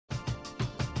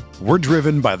We're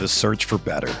driven by the search for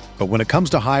better. But when it comes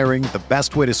to hiring, the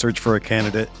best way to search for a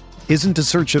candidate isn't to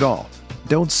search at all.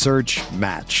 Don't search,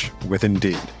 match with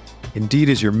Indeed. Indeed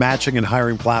is your matching and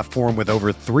hiring platform with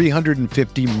over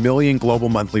 350 million global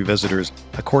monthly visitors,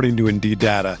 according to Indeed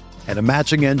data, and a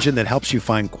matching engine that helps you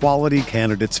find quality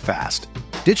candidates fast.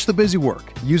 Ditch the busy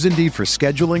work. Use Indeed for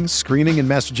scheduling, screening, and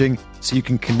messaging so you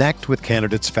can connect with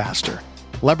candidates faster.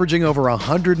 Leveraging over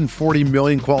 140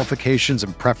 million qualifications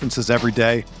and preferences every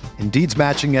day, Indeed's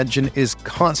matching engine is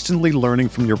constantly learning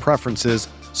from your preferences,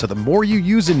 so the more you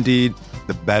use Indeed,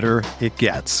 the better it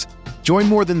gets. Join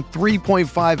more than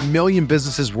 3.5 million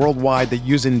businesses worldwide that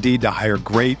use Indeed to hire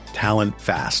great talent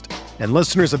fast. And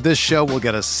listeners of this show will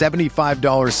get a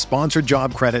 $75 sponsored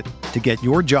job credit to get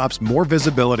your jobs more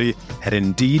visibility at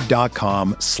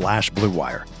Indeed.com/Blue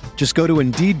Wire. Just go to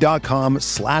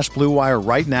Indeed.com/Blue Wire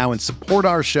right now and support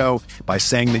our show by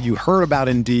saying that you heard about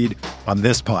Indeed on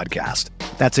this podcast.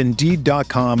 That's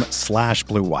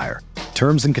Indeed.com/Blue Wire.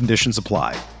 Terms and conditions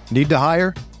apply. Need to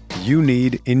hire? You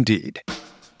need Indeed.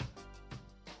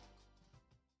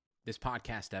 This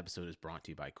podcast episode is brought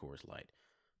to you by Coors Light.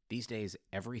 These days,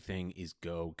 everything is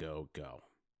go, go, go.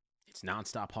 It's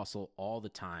nonstop hustle all the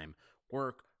time.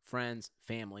 Work, friends,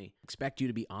 family, expect you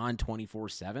to be on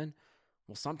 24/7.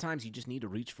 Well, sometimes you just need to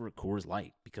reach for a Coors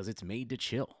Light because it's made to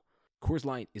chill. Coors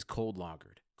Light is cold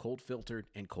lagered, cold filtered,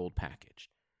 and cold packaged.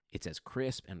 It's as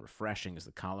crisp and refreshing as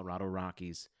the Colorado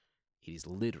Rockies. It is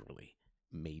literally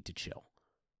made to chill.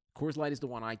 Coors Light is the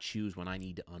one I choose when I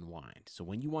need to unwind. So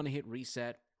when you want to hit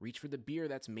reset, reach for the beer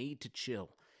that's made to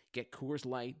chill. Get Coors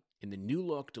Light in the new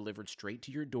look delivered straight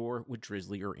to your door with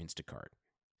Drizzly or Instacart.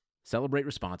 Celebrate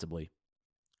responsibly.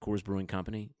 Coors Brewing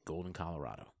Company, Golden,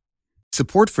 Colorado.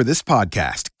 Support for this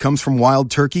podcast comes from Wild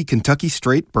Turkey Kentucky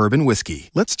Straight Bourbon Whiskey.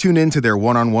 Let's tune in to their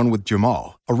one-on-one with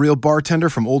Jamal, a real bartender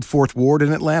from Old Fourth Ward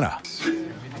in Atlanta.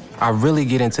 I really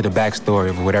get into the backstory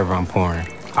of whatever I'm pouring,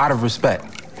 out of respect.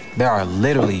 There are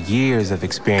literally years of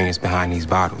experience behind these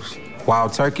bottles.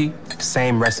 Wild Turkey,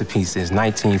 same recipe since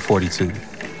 1942.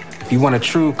 If you want a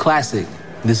true classic,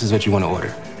 this is what you want to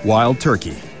order. Wild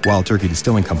Turkey. Wild Turkey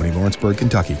Distilling Company, Lawrenceburg,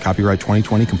 Kentucky. Copyright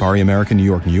 2020, Campari American, New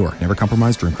York, New York. Never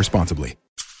compromise, drink responsibly.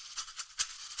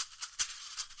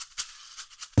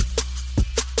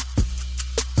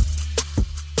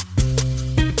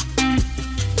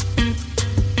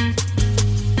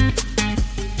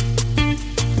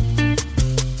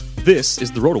 This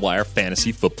is the RotoWire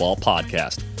Fantasy Football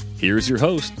Podcast. Here's your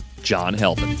host, John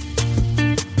Halpin.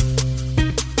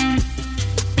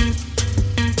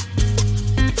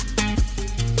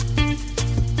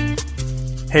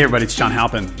 Hey everybody, it's John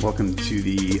Halpin. Welcome to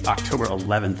the October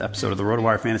 11th episode of the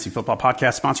RotoWire Fantasy Football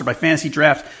Podcast, sponsored by Fantasy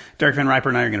Draft. Derek Van Riper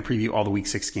and I are going to preview all the Week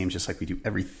 6 games just like we do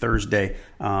every Thursday.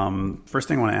 First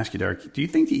thing I want to ask you, Derek, do you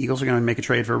think the Eagles are going to make a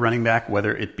trade for a running back,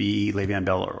 whether it be Le'Veon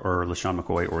Bell or LaShawn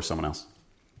McCoy or someone else?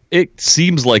 It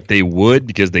seems like they would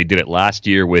because they did it last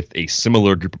year with a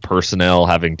similar group of personnel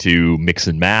having to mix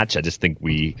and match. I just think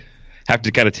we have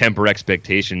to kind of temper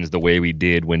expectations the way we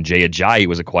did when Jay Ajayi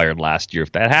was acquired last year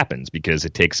if that happens, because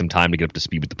it takes some time to get up to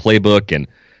speed with the playbook. And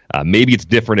maybe it's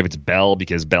different if it's Bell,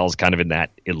 because Bell's kind of in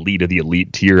that elite of the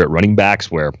elite tier at running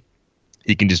backs where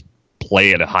he can just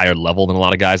play at a higher level than a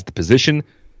lot of guys at the position.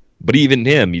 But even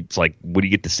him, it's like, would he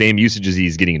get the same usage as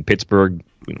he's getting in Pittsburgh?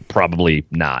 Probably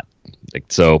not.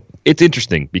 So it's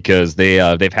interesting because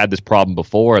they've had this problem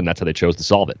before, and that's how they chose to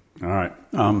solve it. All right.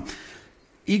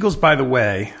 Eagles, by the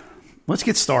way, let's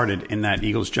get started in that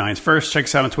Eagles-Giants. First, check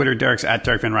us out on Twitter. Derek's at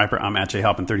Derek Van Riper. I'm at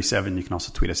JHalpin37. You can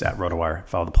also tweet us at RotoWire.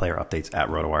 Follow the player updates at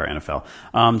RotoWire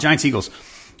NFL. Giants-Eagles.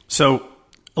 So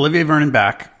Olivier Vernon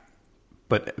back,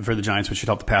 but for the Giants, which should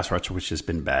help the pass rush, which has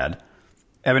been bad.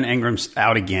 Evan Ingram's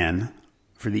out again.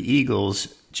 For the Eagles,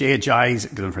 Jay Ajayi's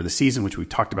going for the season, which we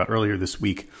talked about earlier this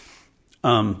week.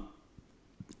 The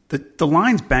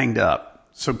line's banged up.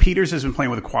 So Peters has been playing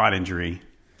with a quad injury.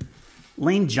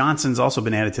 Lane Johnson's also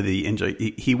been added to the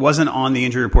injury. He wasn't on the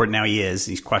injury report. Now he is.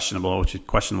 He's questionable, which is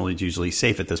questionable. He's usually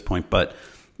safe at this point. But, I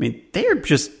mean, they're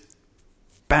just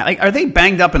bad. Like, are they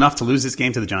banged up enough to lose this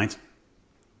game to the Giants?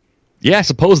 Yeah, I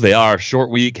suppose they are. Short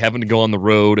week, having to go on the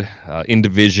road, in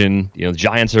division. You know, the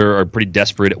Giants are pretty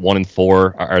desperate at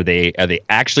 1-4. Are they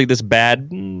actually this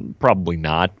bad? Probably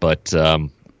not. But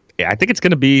I think it's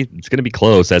gonna be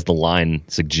close, as the line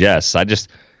suggests.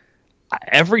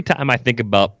 Every time I think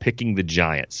about picking the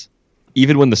Giants,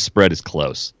 even when the spread is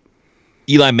close,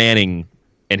 Eli Manning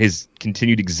and his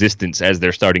continued existence as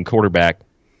their starting quarterback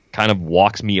kind of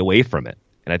walks me away from it.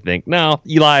 And I think, no,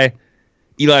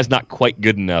 Eli's not quite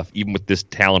good enough, even with this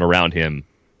talent around him,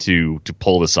 to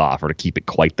pull this off or to keep it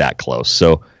quite that close.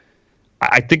 So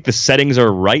I think the settings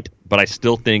are right, but I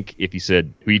still think if you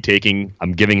said, who are you taking?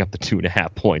 I'm giving up the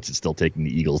 2.5 points and still taking the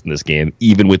Eagles in this game,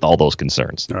 even with all those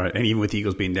concerns. All right, and even with the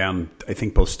Eagles being down, I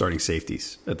think both starting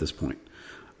safeties at this point.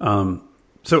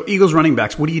 So Eagles running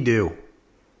backs, what do you do?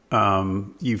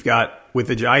 You've got, with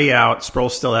Ajayi out,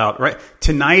 Sproul's still out, right?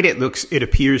 Tonight it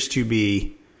appears to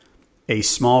be a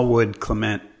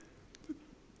Smallwood-Clement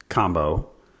combo.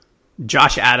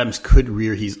 Josh Adams could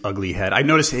rear his ugly head. I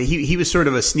noticed he was sort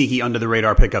of a sneaky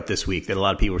under-the-radar pickup this week that a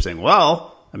lot of people were saying,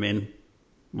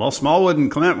 Smallwood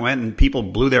and Clement went and people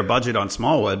blew their budget on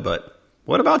Smallwood, but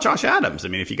what about Josh Adams? I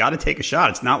mean, if you got to take a shot,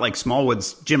 it's not like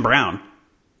Smallwood's Jim Brown.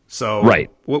 So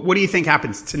right. What do you think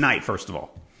happens tonight, first of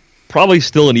all? Probably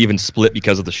still an even split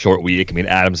because of the short week. I mean,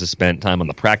 Adams has spent time on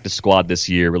the practice squad this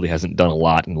year, really hasn't done a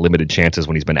lot in limited chances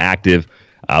when he's been active.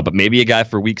 But maybe a guy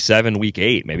for week 7, week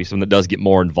 8, maybe someone that does get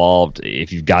more involved.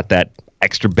 If you've got that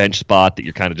extra bench spot that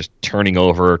you're kind of just turning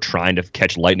over, trying to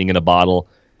catch lightning in a bottle,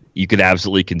 you could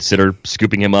absolutely consider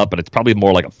scooping him up. But it's probably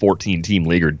more like a 14-team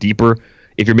league or deeper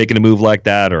if you're making a move like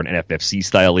that, or an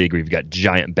NFFC-style league where you've got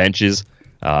giant benches.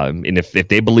 And if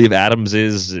they believe Adams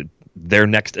is their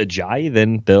next Ajayi,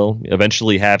 then they'll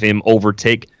eventually have him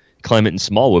overtake Clement and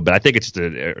Smallwood. But I think it's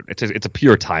a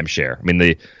pure timeshare. I mean,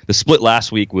 the split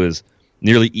last week was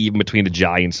nearly even between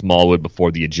Ajayi and Smallwood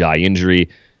before the Ajayi injury.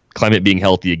 Clement being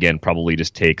healthy again probably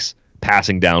just takes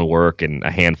passing down work and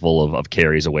a handful of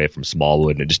carries away from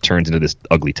Smallwood, and it just turns into this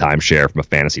ugly timeshare from a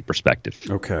fantasy perspective.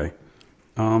 Okay.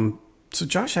 So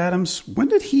Josh Adams, where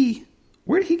did he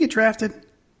get drafted?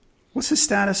 What's his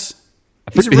status?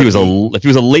 I forget if he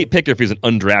was a late pick or if he was an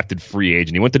undrafted free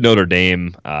agent. He went to Notre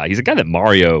Dame. He's a guy that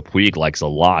Mario Puig likes a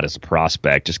lot as a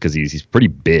prospect just because he's pretty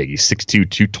big. He's 6'2",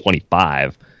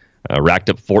 225. Racked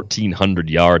up 1,400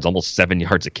 yards, almost 7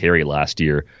 yards a carry last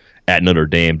year at Notre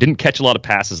Dame. Didn't catch a lot of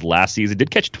passes last season.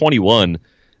 Did catch 21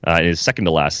 in his second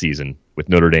to last season with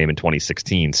Notre Dame in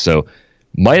 2016. So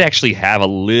might actually have a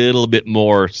little bit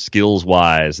more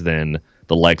skills-wise than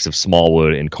the likes of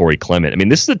Smallwood and Corey Clement. I mean,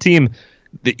 this is a team,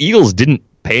 the Eagles didn't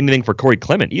pay anything for Corey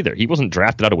Clement either. He wasn't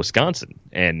drafted out of Wisconsin,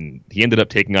 and he ended up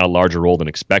taking on a larger role than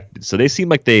expected. So they seem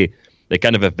like they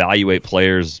kind of evaluate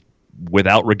players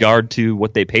without regard to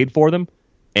what they paid for them,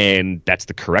 and that's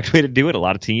the correct way to do it. A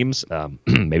lot of teams,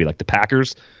 maybe like the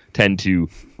Packers, tend to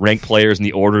rank players in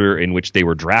the order in which they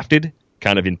were drafted,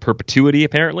 kind of in perpetuity,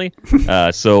 apparently.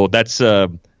 So that's a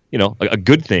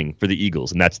good thing for the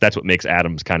Eagles, and that's what makes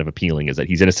Adams kind of appealing, is that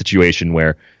he's in a situation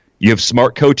where you have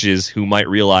smart coaches who might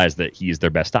realize that he is their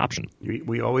best option.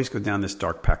 We always go down this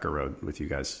dark Packer road with you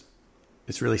guys.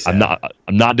 It's really sad.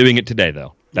 I'm not doing it today,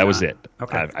 though. That was it.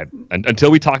 Okay. Until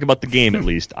we talk about the game, at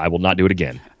least, I will not do it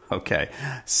again. Okay.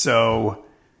 So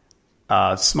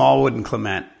Smallwood and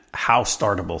Clement, how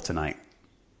startable tonight?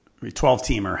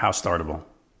 12-teamer, how startable?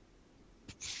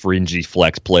 Fringy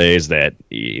flex plays that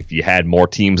if you had more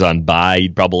teams on bye,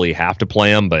 you'd probably have to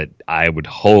play them, but I would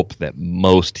hope that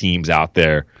most teams out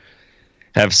there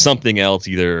have something else,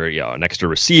 either an extra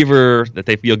receiver that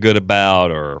they feel good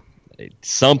about or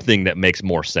something that makes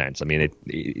more sense. I mean,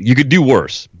 you could do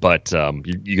worse, but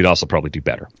you could also probably do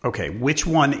better. Okay, which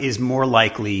one is more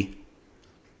likely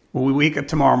when we wake up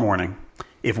tomorrow morning?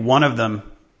 If one of them,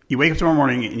 you wake up tomorrow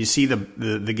morning and you see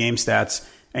the game stats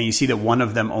and you see that one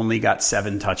of them only got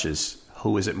 7 touches,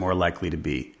 who is it more likely to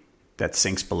be that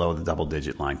sinks below the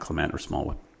double-digit line, Clement or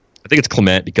Smallwood? I think it's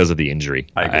Clement because of the injury.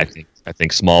 I agree. I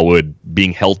think Smallwood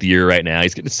being healthier right now,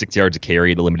 he's getting 6 yards a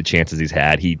carry, the limited chances he's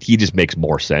had. He just makes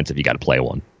more sense if you got to play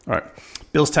one. All right.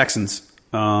 Bills-Texans.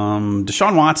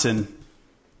 Deshaun Watson,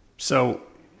 so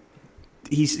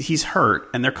he's hurt,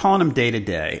 and they're calling him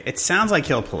day-to-day. It sounds like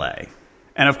he'll play.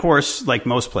 And, of course, like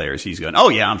most players, he's going, oh,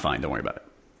 yeah, I'm fine. Don't worry about it.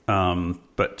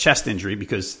 But chest injury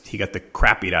because he got the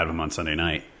crap beat out of him on Sunday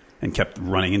night and kept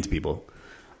running into people.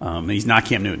 He's not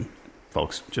Cam Newton,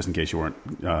 folks, just in case you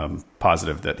weren't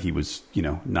positive that he was,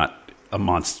 not a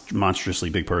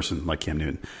monstrously big person like Cam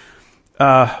Newton.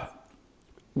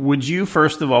 Would you,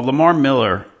 first of all, Lamar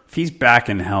Miller, if he's back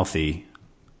and healthy,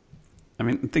 I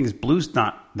mean, the thing is, Blue's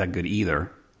not that good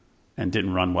either and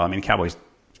didn't run well. I mean, the Cowboys'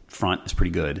 front is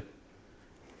pretty good.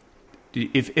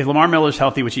 If Lamar Miller's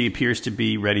healthy, which he appears to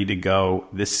be ready to go,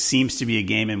 this seems to be a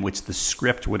game in which the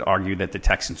script would argue that the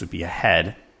Texans would be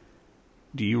ahead.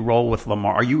 Do you roll with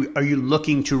Lamar? Are you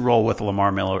looking to roll with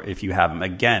Lamar Miller if you have him?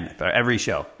 Again, for every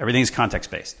show, everything's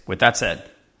context-based. With that said,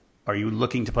 are you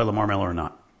looking to play Lamar Miller or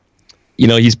not?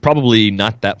 He's probably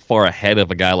not that far ahead of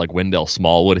a guy like Wendell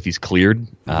Smallwood if he's cleared.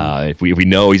 If we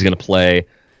know he's going to play,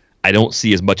 I don't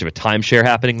see as much of a timeshare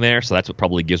happening there, so that's what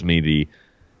probably gives me the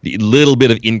little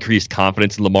bit of increased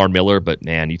confidence in Lamar Miller. But,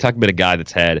 man, you talk about a guy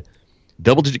that's had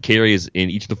double-digit carries in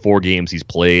each of the 4 games he's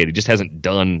played. He just hasn't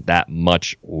done that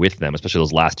much with them, especially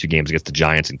those last 2 games against the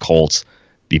Giants and Colts.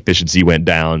 The efficiency went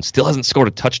down. Still hasn't scored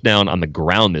a touchdown on the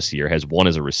ground this year. Has one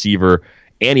as a receiver,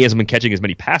 and he hasn't been catching as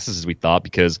many passes as we thought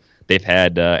because they've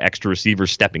had extra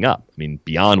receivers stepping up. I mean,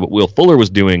 beyond what Will Fuller was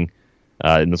doing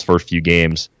in those first few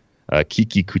games,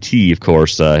 Kiki Kuti, of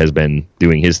course, has been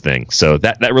doing his thing. So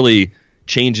that really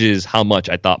changes how much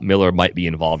I thought Miller might be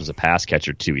involved as a pass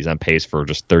catcher, too. He's on pace for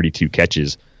just 32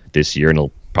 catches this year, and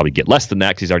he'll probably get less than that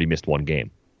because he's already missed 1 game.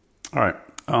 All right.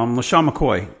 LaShawn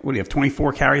McCoy, what do you have,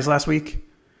 24 carries last week?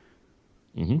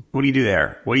 Mm-hmm. What do you do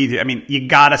there? What do you do? I mean, you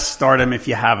got to start him if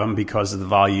you have him because of the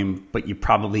volume, but you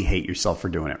probably hate yourself for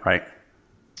doing it, right?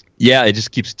 Yeah, it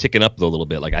just keeps ticking up, though, a little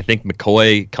bit. Like, I think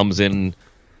McCoy comes in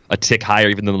a tick higher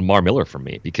even than Lamar Miller for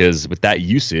me because with that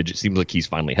usage, it seems like he's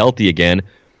finally healthy again.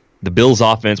 The Bills'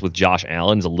 offense with Josh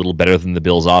Allen is a little better than the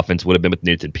Bills' offense would have been with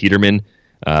Nathan Peterman.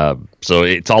 So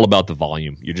it's all about the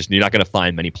volume. You're not going to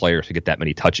find many players who get that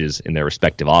many touches in their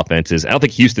respective offenses. I don't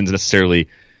think Houston's necessarily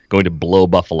going to blow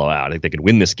Buffalo out. I think they could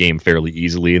win this game fairly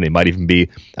easily, and they might even be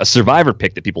a survivor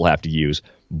pick that people have to use.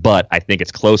 But I think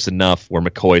it's close enough where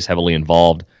McCoy's heavily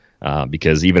involved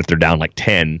because even if they're down like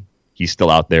 10, he's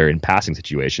still out there in passing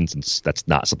situations, and that's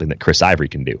not something that Chris Ivory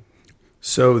can do.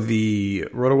 So the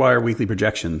RotoWire weekly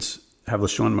projections have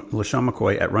LaShawn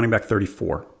McCoy at running back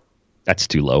 34. That's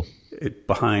too low.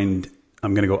 I'm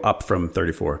going to go up from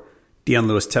 34. Deion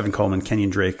Lewis, Tevin Coleman,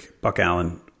 Kenyon Drake, Buck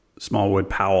Allen,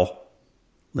 Smallwood, Powell,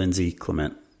 Lindsey,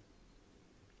 Clement.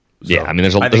 So yeah, I mean,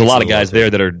 there's a lot of guys there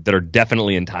that are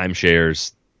definitely in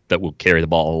timeshares that will carry the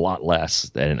ball a lot less,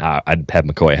 and I'd have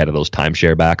McCoy ahead of those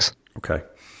timeshare backs. Okay.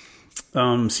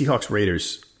 Seahawks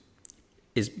Raiders.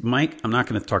 Is Mike? I'm not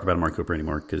going to talk about Amari Cooper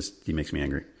anymore because he makes me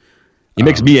angry. He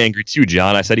makes me angry too,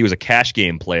 John. I said he was a cash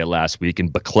game play last week and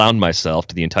beclowned myself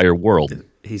to the entire world.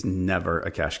 He's never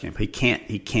a cash game. He can't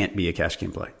be a cash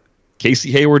game play. Casey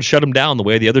Hayward shut him down the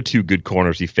way the other 2 good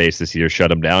corners he faced this year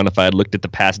shut him down. If I had looked at the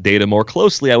past data more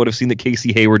closely, I would have seen that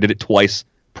Casey Hayward did it twice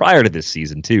prior to this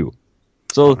season too.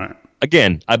 So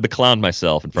again, I beclowned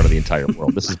myself in front of the entire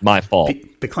world. This is my fault.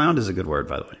 Beclowned is a good word,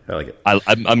 by the way. I like it.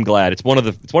 I'm glad. It's one of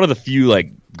the few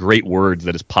like great words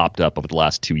that has popped up over the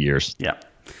last 2 years. Yeah.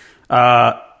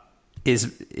 So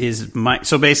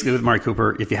basically with Amari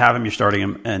Cooper, if you have him, you're starting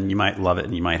him, and you might love it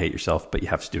and you might hate yourself, but you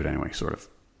have to do it anyway, sort of.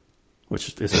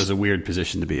 Which is a weird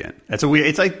position to be in. It's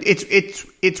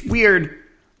weird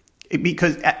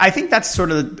because I think that's sort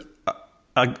of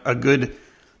a good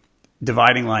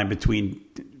dividing line between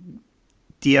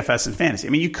DFS and fantasy. I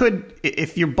mean, you could,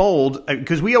 if you're bold,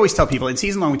 because we always tell people in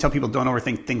season long, we tell people don't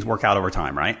overthink things work out over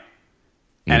time, right?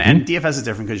 And DFS is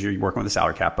different because you're working with a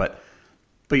salary cap, but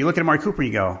you look at Amari Cooper and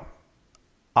you go,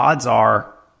 odds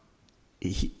are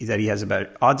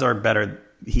better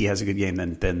he has a good game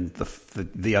than the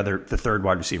third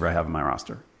wide receiver I have in my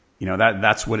roster. You know,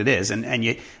 that's what it is. And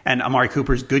Amari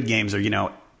Cooper's good games are,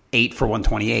 8 for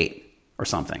 128 or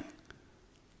something.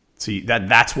 So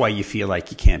that's why you feel like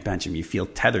you can't bench him. You feel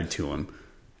tethered to him.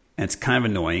 And it's kind of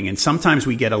annoying. And sometimes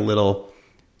we get a little,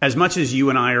 as much as you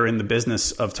and I are in the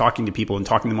business of talking to people and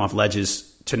talking them off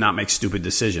ledges to not make stupid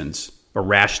decisions or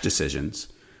rash decisions,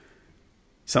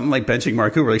 something like benching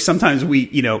Amari Cooper, like sometimes we,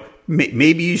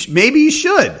 maybe you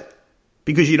should,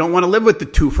 because you don't want to live with the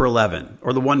 2 for 11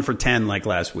 or the 1 for 10 like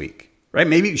last week, right?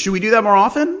 Maybe should we do that more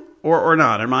often or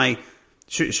not?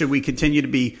 Should we continue to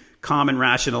be calm and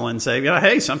rational and say,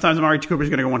 hey, sometimes Amari Cooper is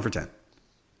going to go 1 for 10?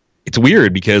 It's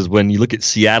weird because when you look at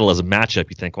Seattle as a matchup,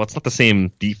 you think, well, it's not the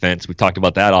same defense. We talked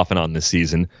about that off and on this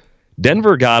season.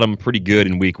 Denver got them pretty good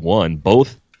in week 1.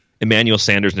 Both Emmanuel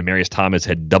Sanders and Demaryius Thomas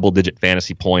had double-digit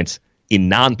fantasy points in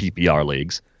non-PPR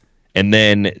leagues. And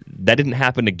then that didn't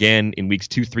happen again in weeks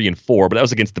 2, 3, and 4, but that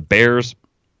was against the Bears.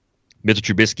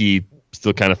 Mitchell Trubisky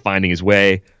still kind of finding his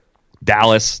way.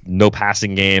 Dallas, no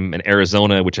passing game. And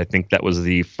Arizona, which I think that was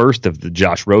the first of the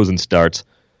Josh Rosen starts.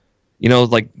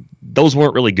 Those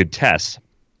weren't really good tests.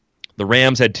 The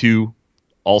Rams had 2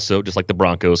 also, just like the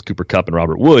Broncos, Cooper Kupp and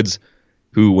Robert Woods,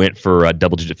 who went for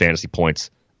double-digit fantasy points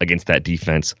against that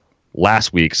defense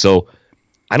last week. So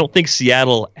I don't think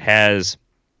Seattle has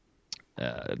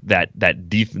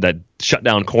that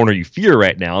shutdown corner you fear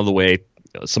right now, the way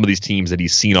some of these teams that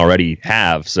he's seen already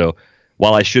have. So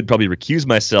while I should probably recuse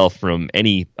myself from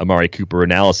any Amari Cooper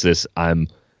analysis, I'm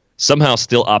somehow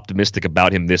still optimistic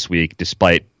about him this week,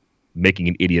 despite making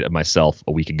an idiot of myself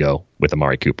a week ago with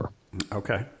Amari Cooper.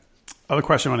 Okay. Other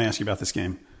question I want to ask you about this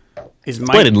game. It's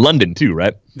played in London too,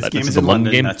 right? This game is in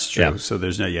London. Game? That's true. Yeah. So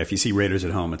there's if you see Raiders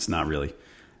at home, it's not really.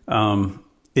 How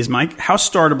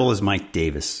startable is Mike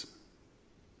Davis?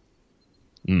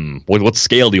 What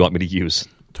scale do you want me to use?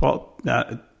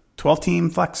 12 team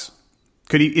flex.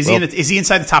 Is he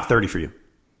inside the top 30 for you?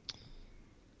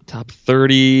 Top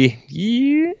 30.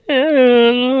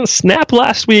 Yeah. Snap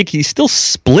last week. He still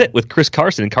split with Chris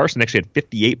Carson, and Carson actually had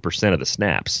 58% of the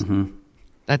snaps. Mm-hmm.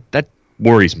 That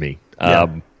worries me.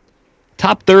 Yeah.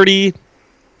 Top 30.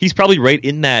 He's probably right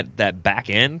in that back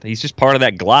end. He's just part of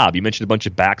that glob. You mentioned a bunch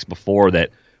of backs before that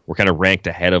were kind of ranked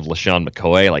ahead of LeSean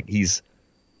McCoy. Like, he's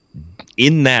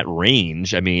in that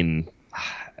range. I mean,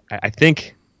 I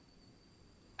think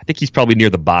he's probably near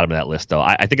the bottom of that list, though.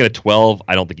 I think at a 12,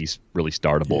 I don't think he's really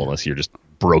startable unless you're just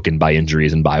broken by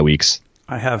injuries and bye weeks.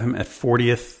 I have him at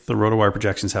 40th. The RotoWire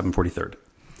projections have him 43rd.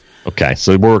 Okay,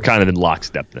 so we're kind of in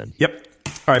lockstep then. Yep.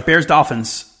 All right,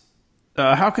 Bears-Dolphins.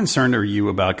 How concerned are you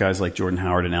about guys like Jordan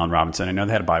Howard and Allen Robinson? I know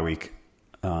they had a bye week.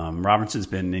 Robinson's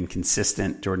been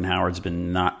inconsistent. Jordan Howard's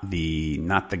been not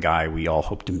the guy we all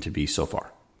hoped him to be so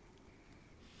far.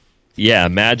 Yeah,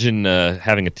 imagine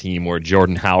having a team where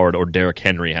Jordan Howard or Derrick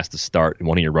Henry has to start in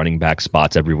one of your running back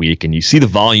spots every week, and you see the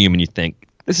volume and you think,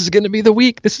 this is going to be the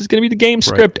week, this is going to be the game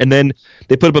script, and then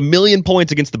they put up 1 million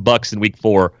points against the Bucs in week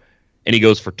 4, and he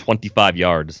goes for 25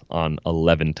 yards on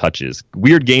 11 touches.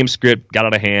 Weird game script, got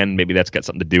out of hand, maybe that's got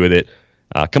something to do with it.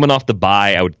 Coming off the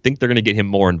bye, I would think they're going to get him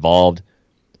more involved.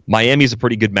 Miami's a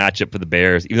pretty good matchup for the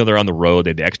Bears. Even though they're on the road,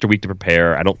 they had the extra week to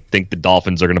prepare. I don't think the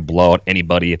Dolphins are going to blow out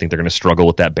anybody. I think they're going to struggle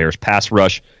with that Bears pass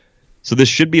rush. So this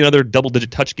should be another double-digit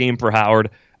touch game for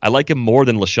Howard. I like him more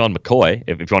than LeSean McCoy,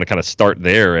 if you want to kind of start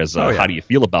there as how do you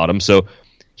feel about him. So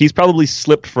he's probably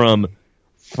slipped from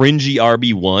fringy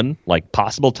RB1, like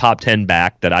possible top 10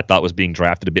 back that I thought was being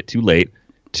drafted a bit too late,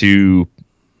 to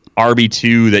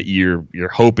RB2 that you're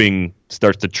hoping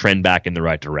starts to trend back in the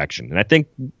right direction. And I think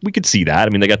we could see that.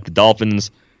 I mean, they got the Dolphins,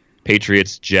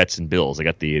 Patriots, Jets, and Bills. They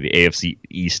got the AFC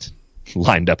East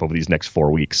lined up over these next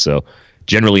 4 weeks. So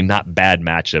generally not bad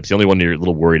matchups. The only one you're a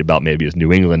little worried about maybe is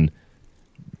New England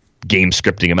game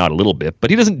scripting him out a little bit. But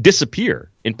he doesn't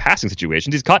disappear in passing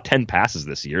situations. He's caught 10 passes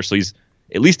this year, so he's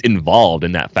at least involved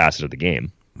in that facet of the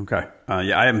game. Okay.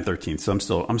 Yeah, I have him 13th,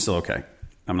 so I'm still okay.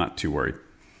 I'm not too worried.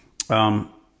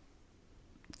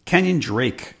 Kenyon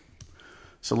Drake.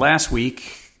 So last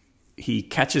week, he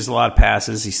catches a lot of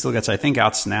passes. He still gets, I think,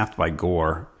 outsnapped by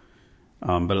Gore.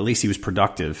 But at least he was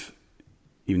productive,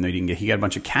 even though he got a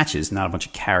bunch of catches, not a bunch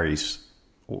of carries.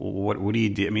 What do you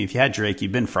do? I mean, if you had Drake,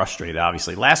 you've been frustrated,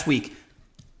 obviously. Last week,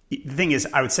 the thing is,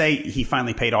 I would say he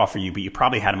finally paid off for you, but you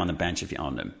probably had him on the bench if you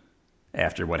owned him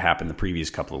after what happened the previous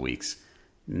couple of weeks.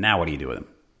 Now what do you do with him?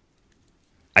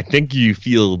 I think you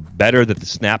feel better that the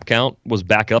snap count was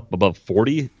back up above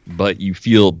 40, but you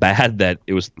feel bad that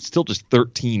it was still just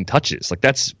 13 touches. Like,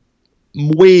 that's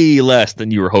way less than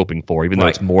you were hoping for, even though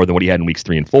it's more than what he had in weeks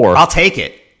 3 and 4. I'll take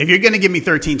it. If you're going to give me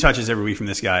 13 touches every week from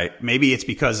this guy, maybe it's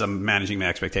because I'm managing my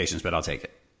expectations, but I'll take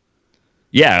it.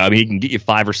 Yeah, I mean, he can get you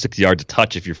 5 or 6 yards a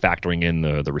touch if you're factoring in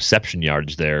the reception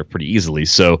yardage there pretty easily.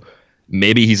 So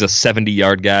maybe he's a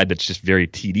 70-yard guy that's just very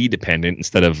TD dependent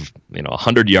instead of a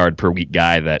 100-yard per week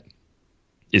guy that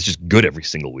is just good every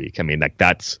single week. I mean,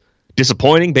 that's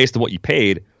disappointing based on what you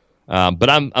paid. But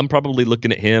I'm probably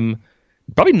looking at him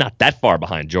probably not that far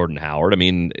behind Jordan Howard. I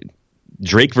mean,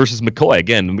 Drake versus McCoy.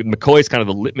 Again, McCoy's kind of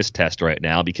the litmus test right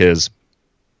now because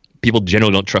people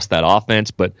generally don't trust that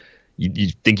offense, but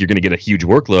you think you're going to get a huge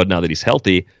workload now that he's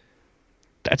healthy.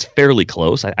 That's fairly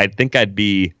close. I think I'd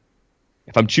be...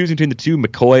 If I'm choosing between the two,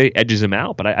 McCoy edges him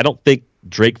out, but I don't think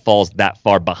Drake falls that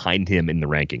far behind him in the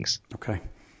rankings. Okay.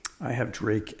 I have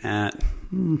Drake at...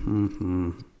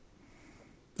 I'm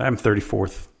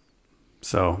 34th,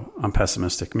 so I'm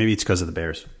pessimistic. Maybe it's because of the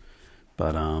Bears.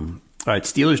 But, all right,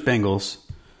 Steelers-Bengals.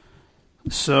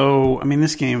 So, I mean,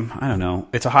 this game, I don't know.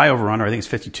 It's a high over-under. I think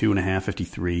it's 52.5,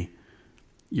 53.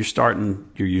 You're starting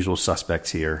your usual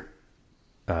suspects here.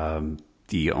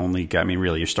 The only guy... I mean,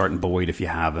 really, you're starting Boyd if you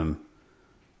have him.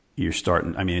 You're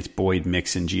starting, I mean, it's Boyd,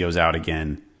 Mixon, Gio's out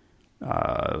again.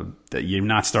 You're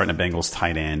not starting a Bengals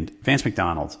tight end. Vance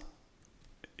McDonald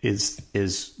is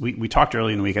we talked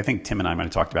earlier in the week. I think Tim and I might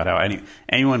have talked about how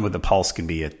anyone with a pulse can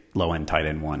be a low-end tight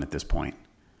end 1 at this point.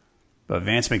 But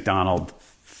Vance McDonald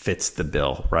fits the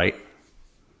bill, right?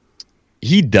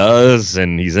 He does,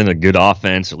 and he's in a good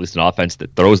offense, or at least an offense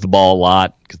that throws the ball a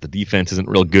lot because the defense isn't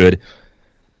real good.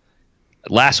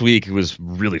 Last week it was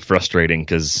really frustrating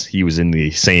because he was in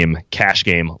the same cash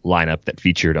game lineup that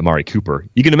featured Amari Cooper.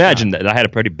 You can imagine that I had a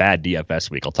pretty bad DFS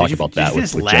week. I'll talk about that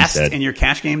with last in your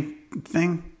cash game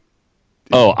thing.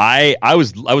 Oh, I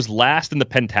was last in the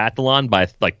pentathlon by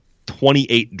like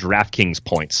 28 DraftKings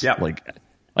points. Yeah, like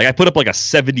I put up like a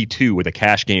 72 with a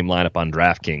cash game lineup on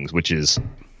DraftKings, which is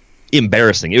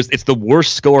embarrassing. It's the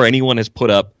worst score anyone has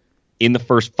put up in the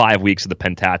first 5 weeks of the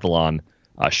pentathlon,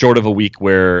 short of a week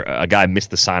where a guy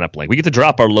missed the sign-up link. We get to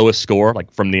drop our lowest score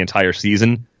like from the entire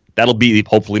season. That'll be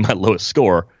hopefully my lowest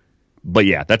score. But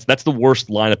yeah, that's the worst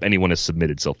lineup anyone has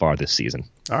submitted so far this season.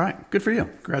 All right, good for you.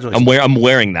 Congratulations. I'm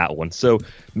wearing that one. So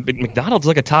McDonald's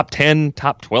like a top 10,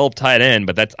 top 12 tight end,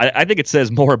 but I think it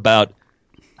says more about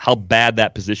how bad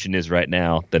that position is right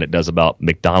now than it does about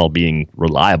McDonald being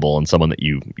reliable and someone that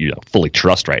you fully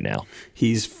trust right now.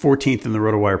 He's 14th in the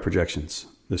RotoWire projections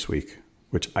this week,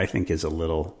 which I think is a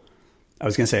little. I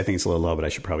was going to say I think it's a little low, but I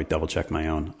should probably double check my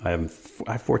own. I have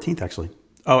 14th actually.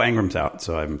 Oh, Ingram's out,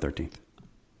 so I have him 13th.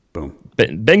 Boom.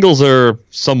 Bengals are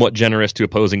somewhat generous to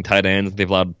opposing tight ends. They've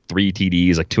allowed 3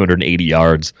 TDs, like 280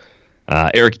 yards.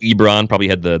 Eric Ebron probably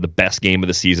had the best game of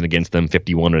the season against them,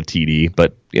 51 on a TD.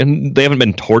 But they haven't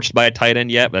been torched by a tight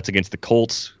end yet. That's against the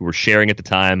Colts, who were sharing at the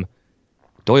time.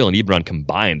 Doyle and Ebron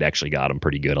combined actually got them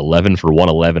pretty good, 11 for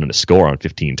 111 and a score on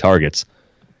 15 targets.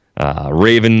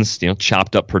 Ravens,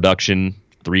 chopped up production,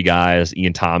 3 guys.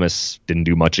 Ian Thomas didn't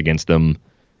do much against them.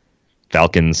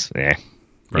 Falcons,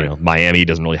 Right. Miami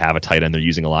doesn't really have a tight end they're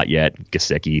using a lot yet.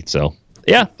 Gesicki. So,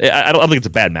 yeah, I don't think it's a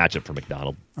bad matchup for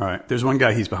McDonald. All right. There's one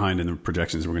guy he's behind in the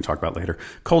projections we're going to talk about later.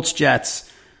 Colts, Jets.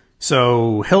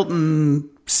 So, Hilton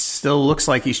still looks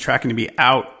like he's tracking to be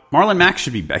out. Marlon Mack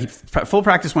should be back. Full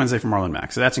practice Wednesday for Marlon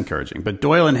Mack, so that's encouraging. But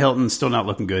Doyle and Hilton still not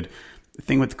looking good. The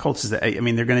thing with the Colts is that,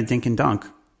 they're going to dink and dunk.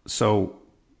 So,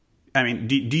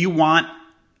 do you want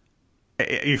 –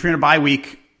 if you're in a bye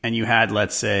week and you had,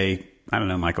 let's say – I don't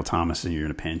know, Michael Thomas, and you're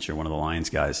in a pinch, or one of the Lions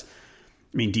guys.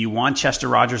 Do you want Chester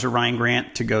Rogers or Ryan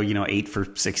Grant to go, 8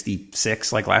 for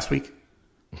 66 like last week?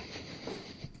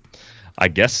 I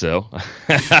guess so.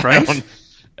 Right?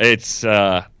 It's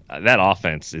that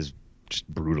offense is just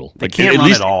brutal. They can't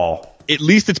run at all. At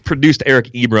least it's produced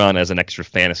Eric Ebron as an extra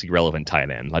fantasy relevant tight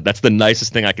end. That's the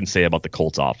nicest thing I can say about the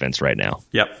Colts offense right now.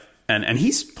 Yep. And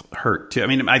he's hurt too.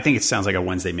 I think it sounds like a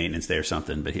Wednesday maintenance day or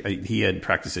something, but he had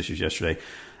practice issues yesterday.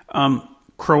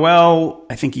 Crowell,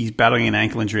 I think he's battling an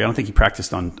ankle injury. I don't think he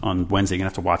practiced on Wednesday. You're going to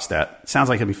have to watch that. Sounds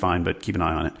like he'll be fine, but keep an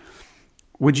eye on it.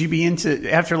 Would you be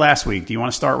after last week, do you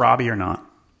want to start Robbie or not?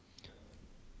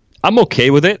 I'm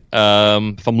okay with it.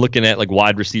 If I'm looking at like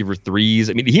wide receiver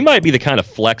 3s, he might be the kind of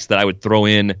flex that I would throw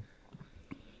in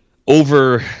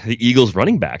over the Eagles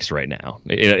running backs right now.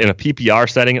 In a PPR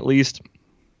setting, at least,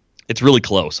 it's really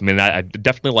close. I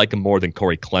definitely like him more than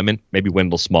Corey Clement. Maybe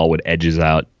Wendell Smallwood edges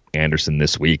out Anderson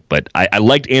this week, but I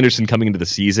liked Anderson coming into the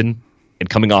season, and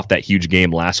coming off that huge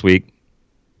game last week,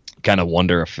 kind of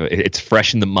wonder if it's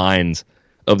fresh in the minds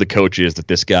of the coaches that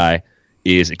this guy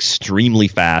is extremely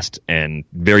fast and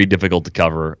very difficult to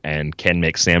cover and can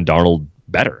make Sam Darnold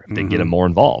better if they get him more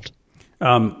involved.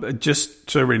 Just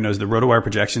so everybody knows, the RotoWire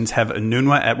projections have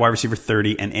Enunwa at wide receiver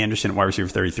 30 and Anderson at wide receiver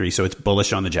 33, so it's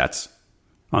bullish on the Jets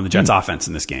offense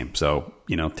in this game. So,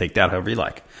 take that however you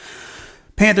like.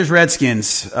 Panthers,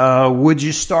 Redskins. Would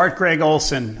you start Greg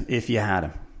Olsen if you had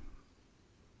him?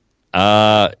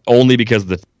 Only because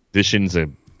the position's a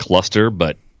cluster,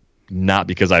 but not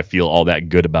because I feel all that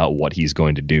good about what he's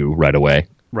going to do right away.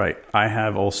 Right. I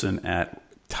have Olsen at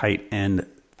tight end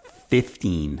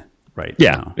 15 right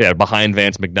now. Yeah, behind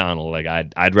Vance McDonald. Like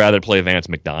I'd rather play Vance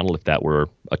McDonald if that were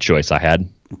a choice I had.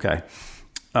 Okay.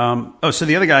 So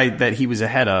the other guy that he was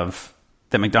ahead of,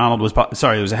 it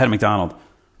was ahead of McDonald.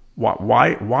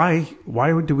 Why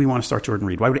do we want to start Jordan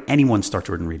Reed? Why would anyone start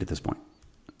Jordan Reed at this point?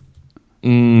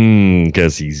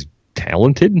 Because he's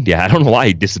talented. Yeah, I don't know why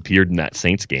he disappeared in that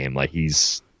Saints game. Like,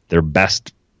 he's their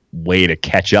best way to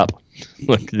catch up.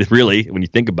 Like, really, when you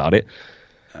think about it.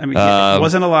 It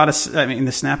wasn't a lot of.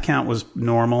 The snap count was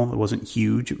normal. It wasn't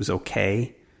huge. It was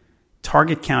okay.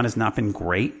 Target count has not been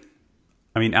great.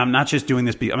 I'm not just doing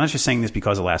this. I'm not just saying this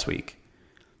because of last week.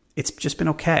 It's just been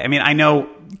okay. I know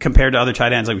compared to other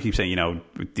tight ends, like we keep saying,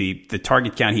 the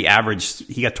target count he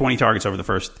got 20 targets over the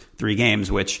first 3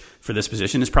 games, which for this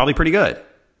position is probably pretty good.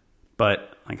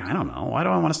 But I don't know. Why do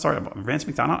I want to start Vance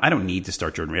McDonald? I don't need to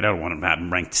start Jordan Reed. I don't want him to have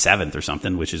him ranked 7th or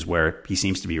something, which is where he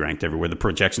seems to be ranked everywhere. The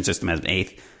projection system has an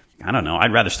 8th. I don't know.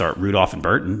 I'd rather start Rudolph and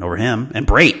Burton over him. And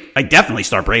Brate. I'd definitely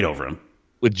start Brate over him.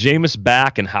 With Jameis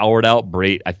back and Howard out,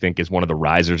 Brate, I think, is one of the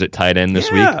risers at tight end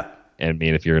this week.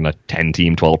 If you're in a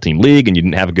 10-team, 12-team league and you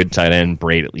didn't have a good tight end,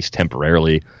 Brate, at least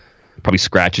temporarily, probably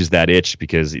scratches that itch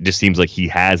because it just seems like he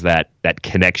has that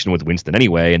connection with Winston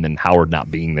anyway, and then Howard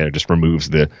not being there just removes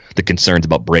the concerns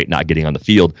about Brate not getting on the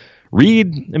field.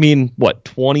 Reed,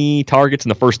 20 targets in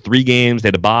the first 3 games. They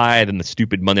had a bye, then the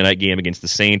stupid Monday night game against the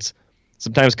Saints.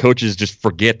 Sometimes coaches just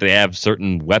forget they have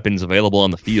certain weapons available on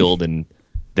the field, and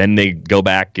then they go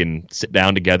back and sit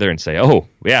down together and say, oh,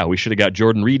 yeah, we should have got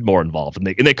Jordan Reed more involved.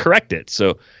 And they correct it.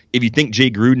 So if you think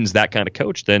Jay Gruden's that kind of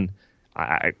coach, then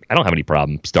I don't have any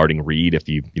problem starting Reed if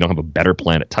you don't have a better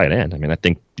plan at tight end. I mean, I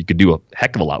think you could do a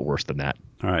heck of a lot worse than that.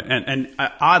 All right. And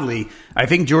oddly, I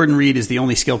think Jordan Reed is the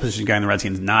only skill position guy in the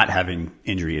Redskins not having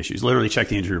injury issues. Literally check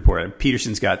the injury report.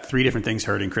 Peterson's got 3 different things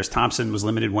hurting. Chris Thompson was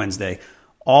limited Wednesday.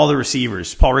 All the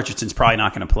receivers. Paul Richardson's probably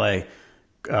not going to play.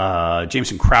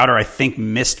 Jameson Crowder, I think,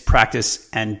 missed practice,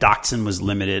 and Doxson was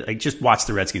limited. I just watched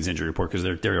the Redskins injury report because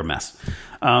they're a mess.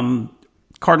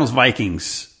 Cardinals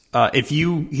Vikings. If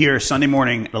you hear Sunday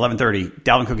morning at 11:30,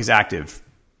 Dalvin Cook is active,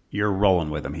 you're rolling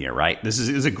with him here, right? This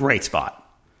is a great spot.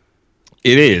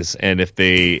 It is, and if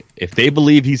they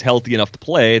believe he's healthy enough to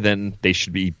play, then they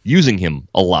should be using him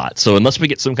a lot. So unless we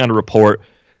get some kind of report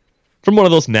from one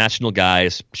of those national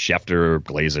guys, Schefter,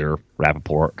 Glazer,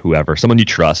 Rappaport, whoever, someone you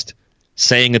trust,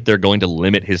 saying that they're going to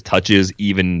limit his touches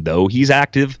even though he's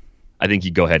active, I think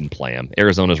you go ahead and play him.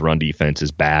 Arizona's run defense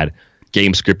is bad.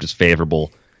 Game script is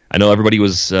favorable. I know everybody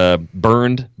was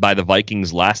burned by the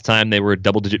Vikings last time they were a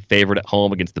double-digit favorite at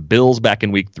home against the Bills back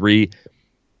in Week 3.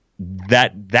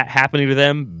 That happening to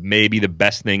them may be the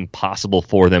best thing possible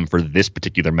for them for this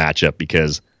particular matchup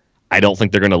because I don't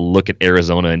think they're going to look at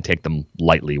Arizona and take them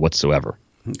lightly whatsoever.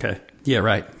 Okay. Yeah,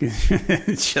 right.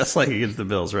 Just like against the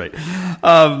Bills, right?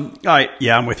 All right.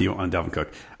 Yeah, I'm with you on Dalvin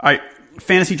Cook. All right.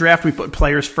 Fantasy draft, we put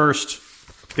players first.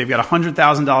 They've got a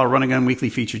 $100,000 Run and Gun Weekly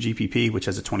Feature GPP, which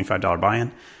has a $25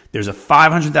 buy-in. There's a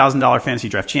 $500,000 Fantasy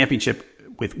Draft Championship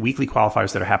with weekly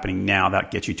qualifiers that are happening now.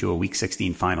 That gets you to a Week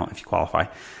 16 final if you qualify.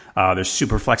 There's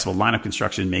super flexible lineup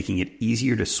construction, making it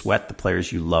easier to sweat the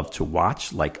players you love to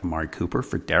watch, like Amari Cooper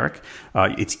for Derek.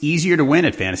 It's easier to win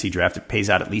at Fantasy Draft. It pays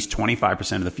out at least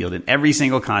 25% of the field in every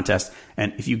single contest.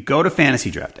 And if you go to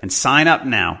Fantasy Draft and sign up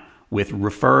now with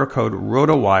referrer code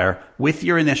ROTOWIRE with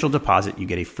your initial deposit, you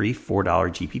get a free $4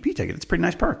 GPP ticket. It's a pretty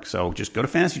nice perk. So just go to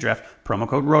Fantasy Draft, promo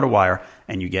code ROTOWIRE,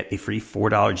 and you get a free $4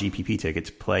 GPP ticket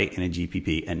to play in a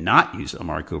GPP and not use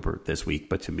Amari Cooper this week,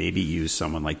 but to maybe use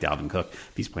someone like Dalvin Cook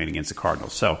if he's playing against the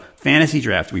Cardinals. So Fantasy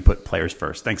Draft, we put players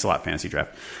first. Thanks a lot, Fantasy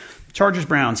Draft. Chargers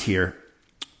Browns here.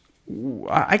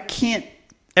 I can't.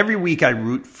 Every week I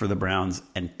root for the Browns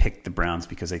and pick the Browns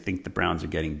because I think the Browns are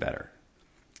getting better.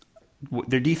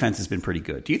 Their defense has been pretty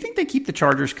good. Do you think they keep the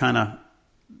Chargers kind of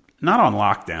not on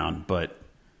lockdown, but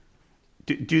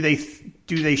do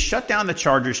they shut down the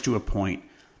Chargers to a point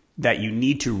that you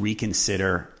need to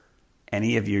reconsider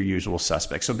any of your usual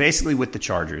suspects? So basically with the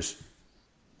Chargers,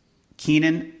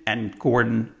 Keenan and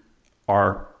Gordon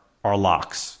are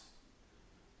locks.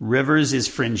 Rivers is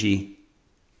fringy,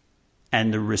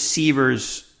 and the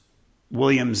receivers,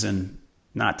 Williams and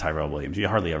not Tyrell Williams. You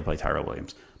hardly ever play Tyrell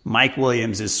Williams. Mike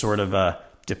Williams is sort of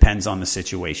depends on the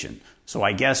situation. So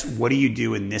I guess what do you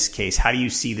do in this case? How do you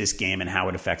see this game and how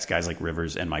it affects guys like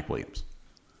Rivers and Mike Williams?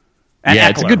 And Eckler,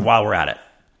 it's a good, while we're at it.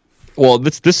 Well,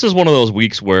 this is one of those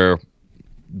weeks where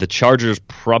the Chargers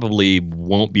probably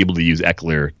won't be able to use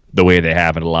Eckler the way they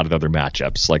have in a lot of other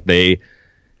matchups. Like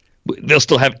they'll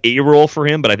still have a role for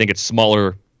him, but I think it's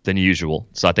smaller than usual.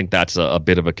 So I think that's a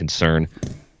bit of a concern.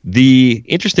 The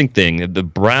interesting thing, the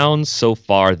Browns so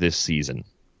far this season,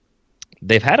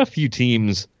 they've had a few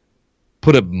teams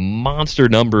put up monster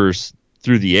numbers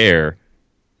through the air.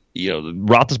 You know,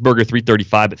 Roethlisberger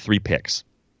 335 at 3 picks.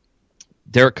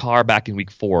 Derek Carr back in week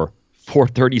 4,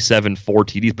 437, 4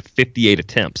 TDs, but 58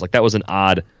 attempts. Like that was an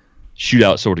odd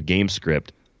shootout sort of game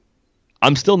script.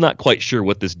 I'm still not quite sure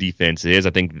what this defense is.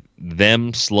 I think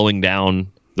them slowing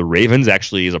down the Ravens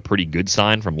actually is a pretty good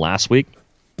sign from last week.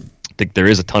 I think there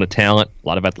is a ton of talent, a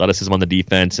lot of athleticism on the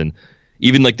defense, and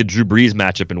even like the Drew Brees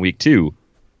matchup in week 2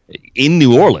 in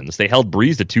New Orleans, they held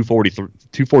Brees to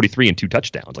 243 and 2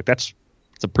 touchdowns. Like that's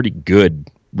a pretty good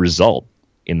result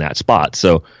in that spot.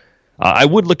 So I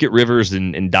would look at Rivers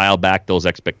and dial back those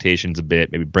expectations a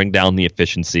bit, maybe bring down the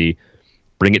efficiency,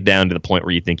 bring it down to the point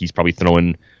where you think he's probably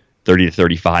throwing 30 to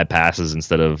 35 passes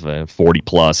instead of 40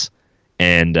 plus.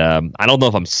 And I don't know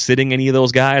if I'm sitting any of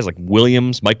those guys. Like Mike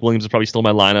Williams is probably still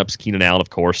in my lineups. Keenan Allen,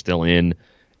 of course, still in.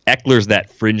 Eckler's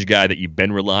that fringe guy that you've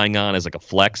been relying on as like a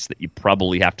flex that you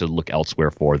probably have to look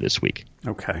elsewhere for this week.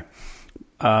 Okay.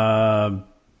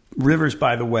 Rivers,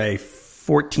 by the way,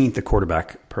 14th at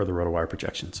quarterback per the RotoWire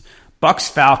projections. Bucks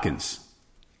Falcons.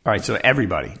 All right, so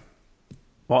everybody.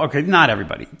 Well, okay, not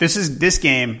everybody. This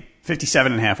game,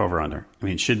 57.5 over under. I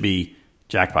mean, it should be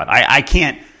jackpot. I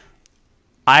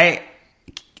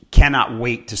cannot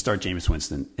wait to start Jameis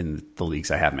Winston in the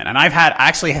leagues I have him in. And I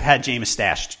actually have had Jameis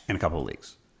stashed in a couple of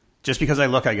leagues. Just because I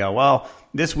go, well,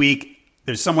 this week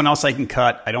there's someone else I can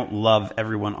cut. I don't love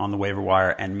everyone on the waiver wire.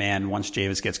 And, man, once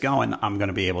Javis gets going, I'm going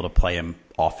to be able to play him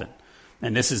often.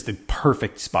 And this is the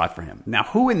perfect spot for him. Now,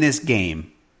 who in this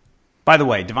game – by the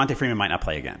way, Devontae Freeman might not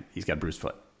play again. He's got a bruised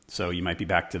foot. So you might be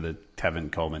back to the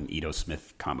Tevin Coleman, Ito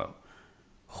Smith combo.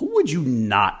 Who would you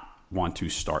not want to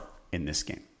start in this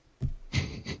game?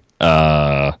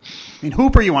 I mean,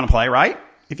 Hooper you want to play, right?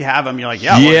 If you have him, you're like,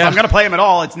 well, if I'm going to play him at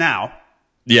all, it's now.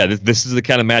 Yeah, this is the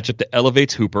kind of matchup that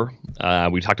elevates Hooper.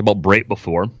 We talked about Brait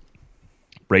before.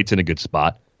 Brait's in a good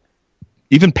spot.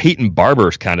 Even Peyton Barber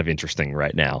is kind of interesting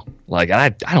right now. Like, I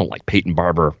don't like Peyton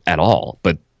Barber at all,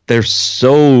 but they're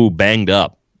so banged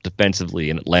up defensively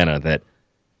in Atlanta that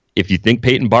if you think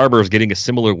Peyton Barber is getting a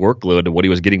similar workload to what he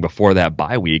was getting before that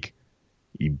bye week,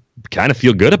 you kind of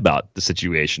feel good about the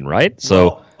situation, right?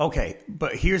 So, okay,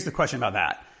 but here's the question about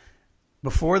that.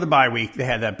 Before the bye week, they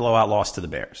had that blowout loss to the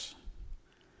Bears.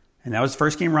 And that was the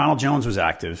first game Ronald Jones was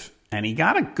active, and he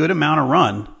got a good amount of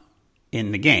run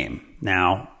in the game.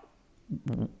 Now,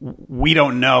 we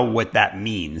don't know what that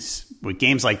means. With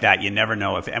games like that, you never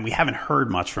know if, and we haven't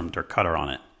heard much from Dirk Cutter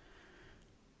on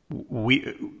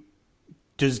it.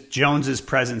 Does Jones's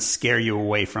presence scare you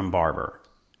away from Barber?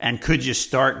 And could you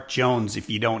start Jones if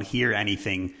you don't hear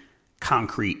anything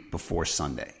concrete before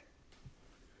Sunday?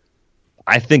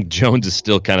 I think Jones is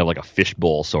still kind of like a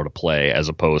fishbowl sort of play as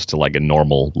opposed to like a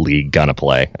normal league gonna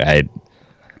play.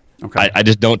 I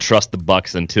just don't trust the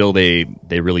Bucs until they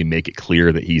really make it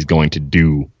clear that he's going to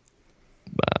do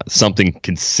something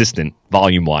consistent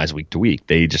volume-wise week to week.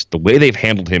 The way they've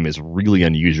handled him is really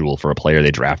unusual for a player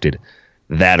they drafted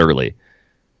that early.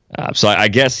 So I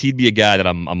guess he'd be a guy that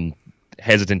I'm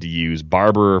hesitant to use.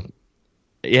 Barber,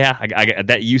 yeah,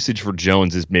 that usage for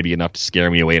Jones is maybe enough to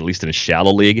scare me away, at least in a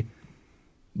shallow league.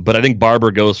 But I think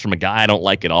Barber goes from a guy I don't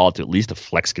like at all to at least a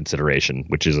flex consideration,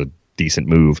 which is a decent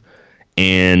move.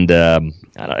 And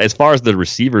as far as the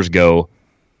receivers go,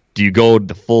 do you go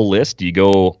the full list? Do you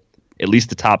go at least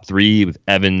the top three with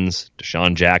Evans,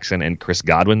 Deshaun Jackson, and Chris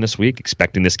Godwin this week,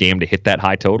 expecting this game to hit that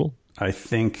high total? I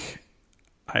think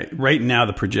right now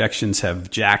the projections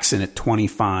have Jackson at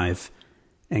 25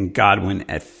 and Godwin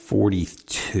at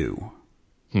 42.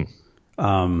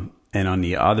 And on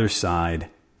the other side,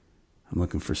 I'm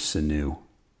looking for Sanu.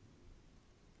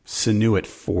 Sanu at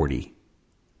 40.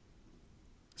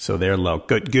 So they're low.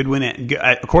 Goodwin,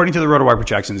 according to the RotoWire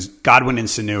projections, Godwin and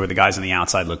Sanu are the guys on the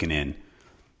outside looking in.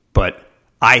 But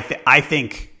I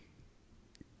think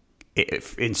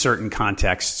if in certain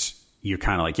contexts, you're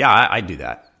kind of like, yeah, I'd do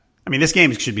that. I mean, this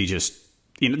game should be just,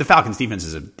 the Falcons defense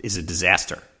is a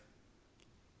disaster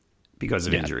because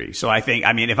of injury. So I think,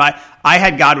 if I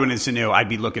had Godwin and Sanu, I'd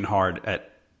be looking hard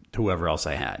at whoever else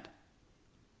I had.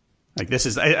 Like, this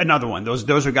is another one.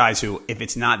 Those are guys who, if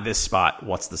it's not this spot,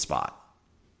 what's the spot?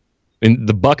 And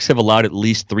the Bucs have allowed at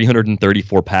least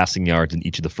 334 passing yards in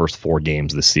each of the first 4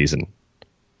 games this season.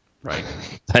 Right.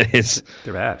 That is,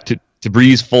 they're bad. To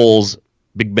Breeze, Foles,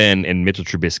 Big Ben, and Mitchell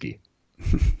Trubisky.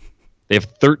 They have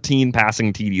 13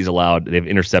 passing TDs allowed. They've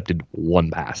intercepted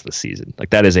 1 pass this season.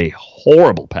 Like, that is a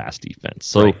horrible pass defense.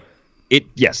 So, right.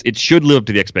 It should live up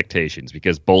to the expectations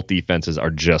because both defenses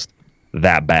are just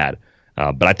that bad.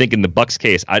 But I think in the Bucs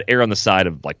case, I'd err on the side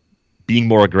of like being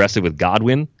more aggressive with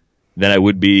Godwin than I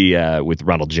would be with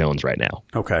Ronald Jones right now.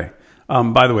 Okay.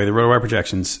 By the way, the RotoWire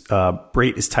projections,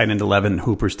 Brait is tight end 11,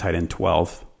 Hooper's tight end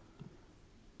 12.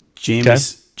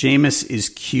 Jameis is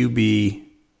QB,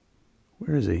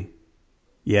 where is he?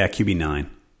 Yeah, QB 9.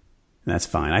 That's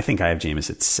fine. I think I have Jameis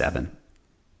at 7.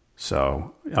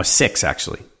 So, 6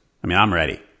 actually. I'm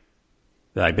ready.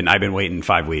 I've been waiting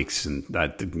 5 weeks, and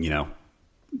the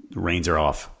reins are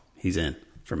off. He's in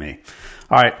for me.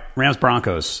 All right, Rams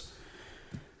Broncos.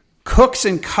 Cooks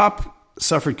and Kupp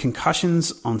suffered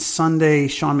concussions on Sunday.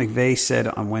 Sean McVay said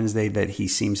on Wednesday that he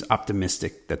seems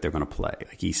optimistic that they're going to play.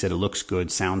 Like, he said, it looks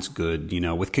good, sounds good.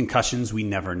 With concussions, we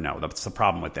never know. That's the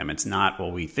problem with them. It's not,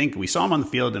 we think we saw him on the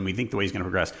field and we think the way he's going to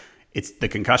progress. It's the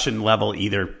concussion level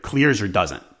either clears or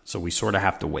doesn't. So we sort of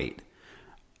have to wait.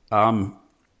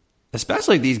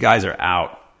 Especially if these guys are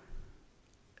out.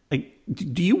 Like,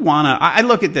 do you want to? I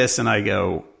look at this and I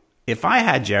go, if I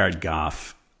had Jared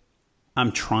Goff,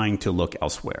 I'm trying to look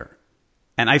elsewhere.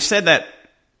 And I've said that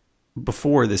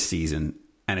before this season,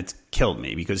 and it's killed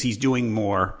me because he's doing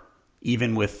more,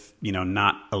 even with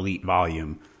not elite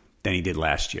volume, than he did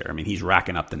last year. He's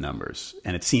racking up the numbers,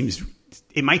 and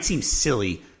it might seem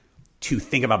silly to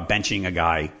think about benching a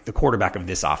guy, the quarterback of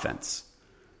this offense.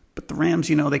 But the Rams,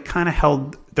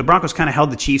 the Broncos kind of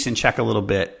held the Chiefs in check a little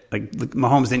bit. Like,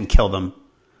 Mahomes didn't kill them.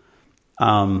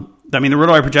 The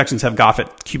RotoWire projections have Goff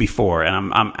at QB4,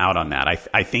 and I'm out on that.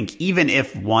 I think even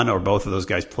if one or both of those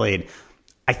guys played,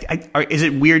 Is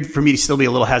it weird for me to still be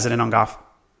a little hesitant on Goff?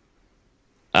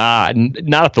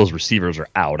 Not if those receivers are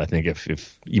out. I think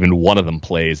if even one of them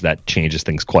plays, that changes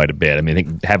things quite a bit. I mean, I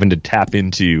think having to tap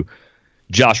into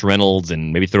Josh Reynolds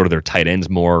and maybe throw to their tight ends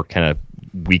more kind of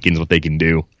weakens what they can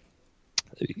do.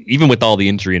 Even with all the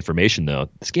injury information, though,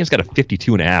 this game's got a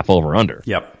 52.5 over-under.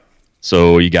 Yep.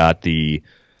 So you got the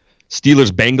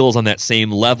Steelers-Bengals on that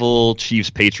same level,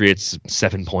 Chiefs-Patriots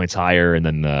 7 points higher, and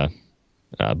then the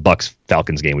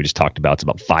Bucks-Falcons game we just talked about is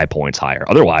about 5 points higher.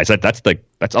 Otherwise, that's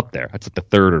up there. That's like the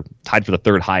third or tied for the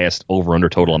third highest over/under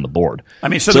total on the board. I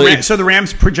mean, so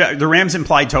the Rams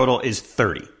implied total is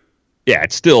 30. Yeah,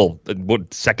 it's still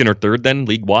second or third then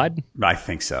league wide. I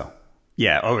think so.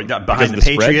 Yeah, behind the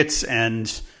Patriots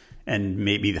and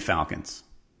maybe the Falcons.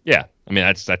 Yeah, I mean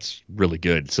that's really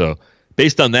good. So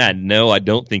based on that, no, I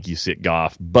don't think you sit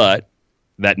Goff, but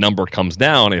that number comes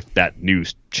down if that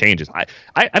news changes.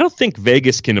 I don't think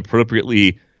Vegas can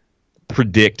appropriately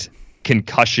predict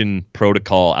concussion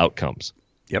protocol outcomes.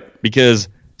 Yep. Because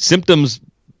symptoms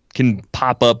can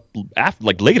pop up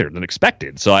later than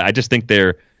expected. So I just think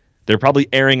they're probably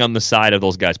erring on the side of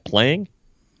those guys playing,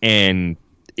 and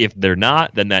if they're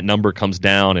not, then that number comes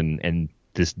down and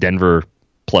this Denver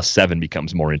 +7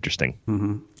 becomes more interesting.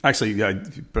 Mm-hmm. Actually,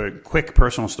 but quick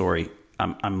personal story.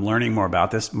 I'm learning more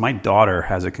about this. My daughter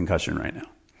has a concussion right now.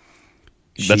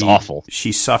 That's awful.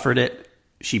 She suffered it.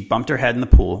 She bumped her head in the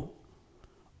pool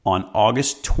on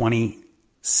August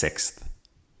 26th.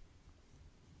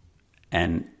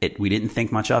 And we didn't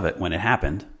think much of it when it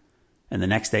happened. And the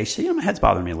next day, she said, my head's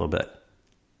bothering me a little bit.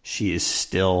 She is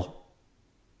still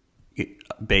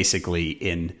basically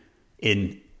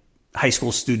in high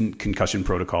school student concussion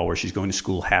protocol where she's going to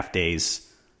school half days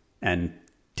and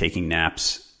taking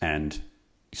naps. And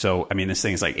so, I mean, this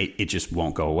thing is like, it just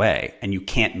won't go away, and you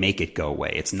can't make it go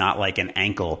away. It's not like an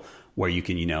ankle where you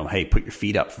can, hey, put your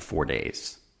feet up for 4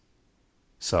 days.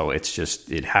 So it's just,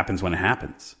 it happens when it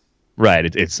happens.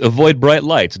 Right. It's avoid bright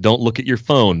lights. Don't look at your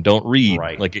phone. Don't read.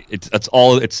 Right. Like it's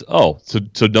all. So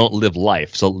don't live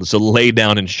life. So lay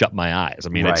down and shut my eyes. I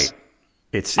mean, right.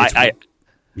 It's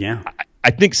yeah.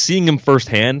 I think seeing him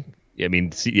firsthand. I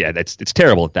mean, it's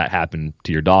terrible that happened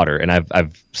to your daughter, and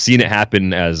I've seen it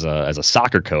happen as a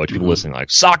soccer coach. People listening like,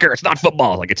 soccer, it's not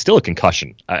football. Like, it's still a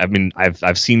concussion. I mean,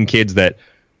 I've seen kids that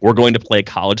were going to play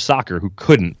college soccer who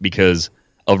couldn't because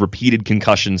of repeated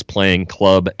concussions playing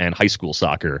club and high school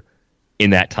soccer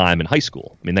in that time in high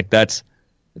school. I mean, like it's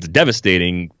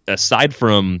devastating. Aside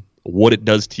from what it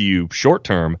does to you short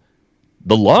term,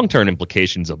 the long term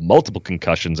implications of multiple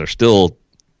concussions are still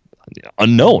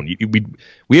unknown.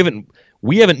 We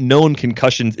haven't known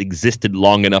concussions existed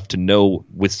long enough to know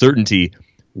with certainty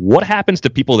what happens to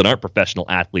people that aren't professional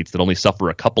athletes that only suffer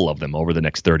a couple of them over the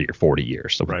next 30 or 40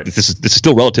 years. So right. This is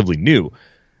still relatively new.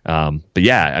 But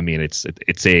yeah, I mean, it's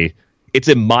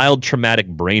a mild traumatic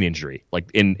brain injury.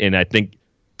 And I think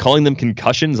calling them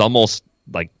concussions almost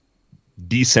like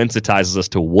desensitizes us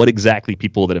to what exactly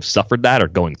people that have suffered that are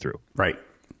going through. Right.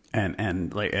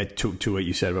 And like to what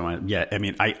you said about I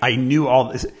mean, I knew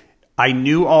all this. I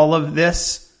knew all of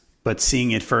this, but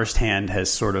seeing it firsthand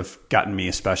has sort of gotten me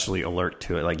especially alert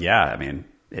to it. Like, I mean,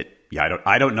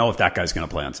 I don't know if that guy's going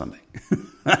to play on Sunday.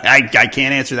 I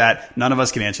can't answer that. None of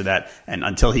us can answer that. And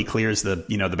until he clears the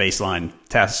the baseline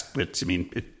test, which, I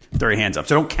mean, throw your hands up.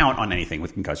 So don't count on anything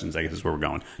with concussions, I guess is where we're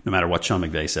going. No matter what Sean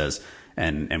McVay says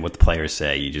and what the players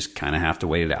say, you just kind of have to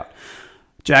wait it out.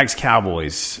 Jags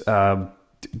Cowboys.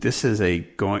 This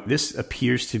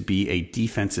appears to be a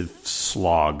defensive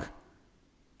slog.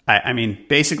 I mean,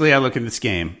 basically, I look at this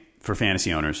game for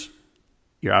fantasy owners.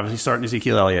 You're obviously starting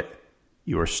Ezekiel Elliott.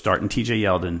 You are starting TJ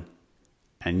Yeldon.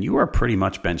 And you are pretty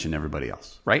much benching everybody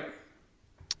else, right?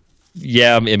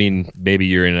 Yeah, I mean, maybe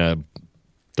you're in a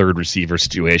third receiver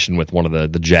situation with one of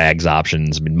the Jags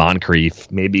options. I mean,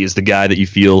 Moncrief maybe is the guy that you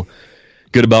feel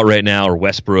good about right now, or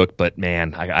Westbrook. But,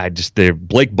 man,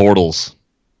 Blake Bortles,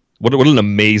 what an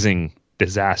amazing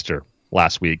disaster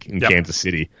last week in Kansas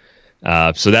City.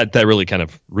 So that really kind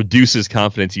of reduces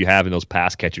confidence you have in those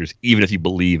pass catchers, even if you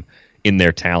believe in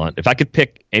their talent. If I could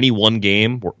pick any one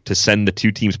game to send the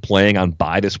two teams playing on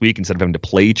bye this week instead of having to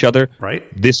play each other, right,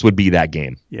 this would be that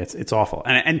game. Yeah, it's awful.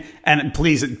 And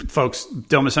please, folks,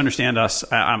 don't misunderstand us.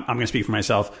 I'm going to speak for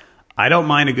myself. I don't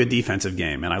mind a good defensive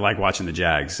game, and I like watching the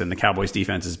Jags, and the Cowboys'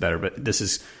 defense is better. But this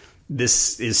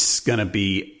is going to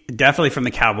be definitely from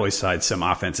the Cowboys' side some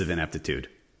offensive ineptitude,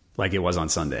 like it was on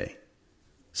Sunday.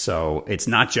 So it's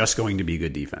not just going to be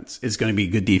good defense. It's going to be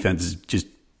good defense just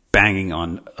banging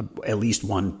on at least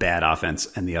one bad offense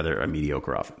and the other a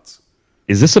mediocre offense.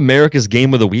 Is this America's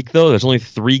game of the week, though? There's only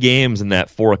 3 games in that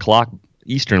 4 o'clock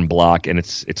Eastern block, and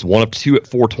it's one of two at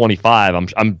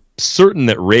 4:25. I'm certain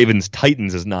that Ravens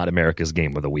Titans is not America's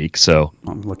game of the week. So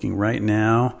I'm looking right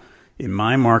now in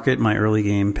my market, my early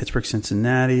game: Pittsburgh,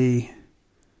 Cincinnati,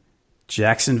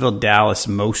 Jacksonville, Dallas.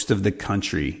 Most of the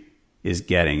country is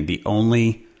getting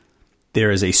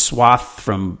there is a swath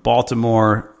from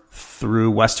Baltimore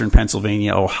through Western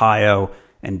Pennsylvania, Ohio,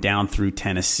 and down through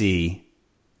Tennessee.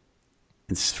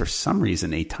 And for some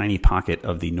reason, a tiny pocket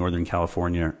of the Northern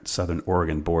California, Southern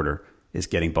Oregon border is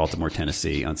getting Baltimore,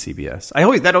 Tennessee on CBS.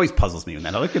 That always puzzles me when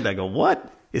that. I look at that and go, what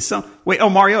is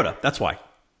Mariota. That's why.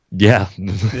 Yeah.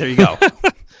 There you go.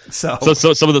 So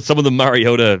some of the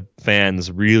Mariota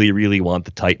fans really, really want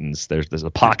the Titans. There's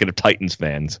a pocket of Titans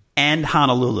fans. And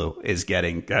Honolulu is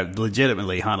getting,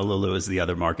 legitimately, Honolulu is the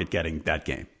other market getting that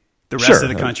game. The rest of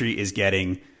the country is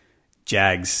getting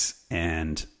Jags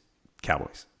and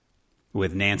Cowboys,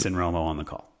 with Nance and Romo on the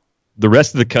call. The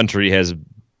rest of the country has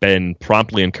been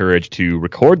promptly encouraged to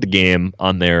record the game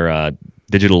on their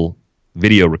digital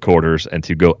video recorders and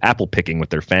to go apple picking with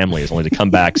their families, only to come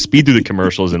back, speed through the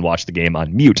commercials, and watch the game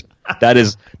on mute. That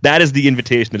is the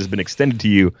invitation that has been extended to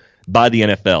you by the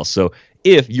NFL. So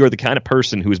if you're the kind of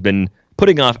person who's been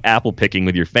putting off apple picking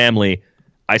with your family,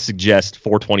 I suggest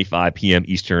 4:25 p.m.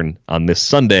 Eastern on this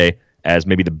Sunday as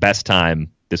maybe the best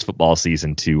time this football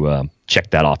season to check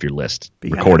that off your list.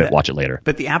 Record it, watch it later.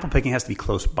 But the apple picking has to be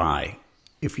close by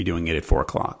if you're doing it at 4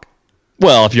 o'clock.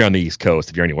 Well, if you're on the East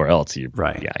Coast, if you're anywhere else, you're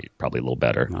probably a little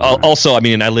better. Also, I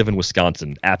mean, I live in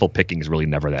Wisconsin. Apple picking is really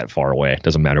never that far away. It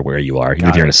doesn't matter where you are.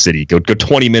 If you're in a city, go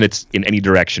 20 minutes in any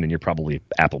direction, and you're probably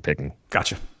apple picking.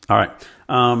 Gotcha. All right.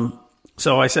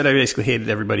 So I said I basically hated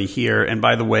everybody here. And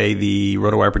by the way, the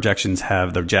RotoWire projections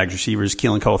have the Jags receivers: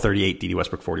 Keelan Cole 38, D.D.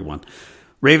 Westbrook 41.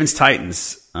 Ravens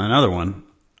Titans, another one.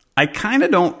 I kind of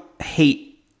don't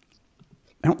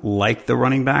like the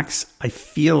running backs. I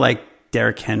feel like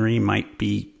Derrick Henry might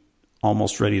be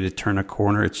almost ready to turn a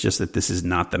corner. It's just that this is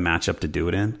not the matchup to do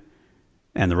it in.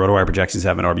 And the RotoWire projections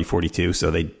have an RB42,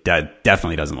 so they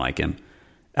definitely doesn't like him.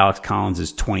 Alex Collins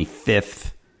is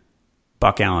 25th.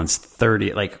 Buck Allen's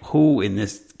 30th. Like, who in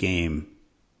this game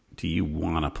do you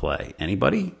want to play?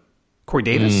 Anybody? Corey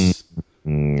Davis?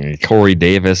 Corey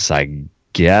Davis, I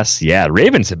guess. Yeah,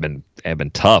 Ravens have been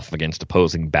tough against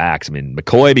opposing backs. I mean,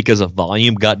 McCoy, because of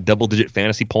volume, got double-digit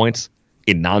fantasy points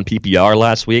in non-PPR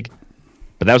last week.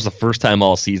 But that was the first time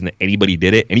all season that anybody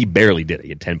did it, and he barely did it. He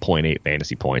had 10.8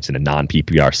 fantasy points in a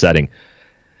non-PPR setting.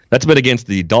 That's been against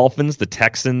the Dolphins, the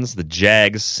Texans, the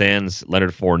Jags, sans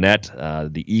Leonard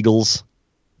Fournette, the Eagles,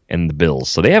 and the Bills.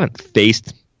 So they haven't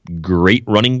faced great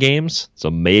running games, so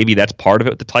maybe that's part of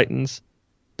it with the Titans.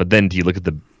 But then do you look at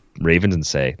the Ravens and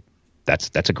say,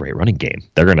 that's a great running game?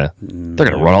 They're gonna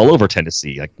run all over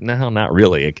Tennessee. Like, no, not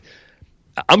really. Like,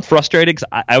 I'm frustrated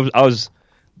because I was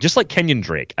just like Kenyon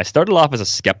Drake. I started off as a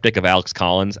skeptic of Alex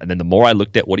Collins, and then the more I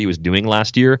looked at what he was doing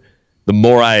last year, the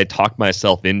more I talked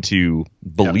myself into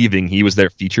believing he was their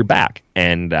feature back.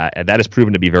 And that has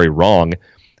proven to be very wrong,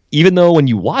 even though when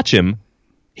you watch him,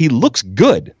 he looks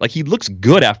good. Like, he looks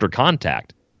good after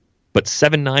contact. But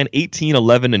 7-9, 18,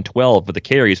 11, and 12 for the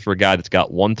carries for a guy that's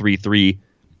got 1-3-3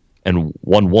 and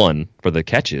 1-1 for the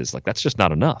catches. Like, that's just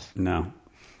not enough. No.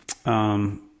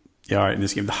 Yeah, all right. In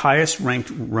this game, the highest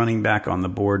ranked running back on the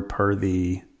board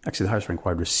the highest ranked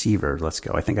wide receiver. Let's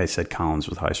go. I think I said Collins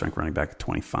was the highest ranked running back at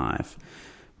 25.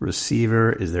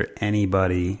 Receiver, is there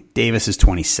anybody? Davis is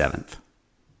 27th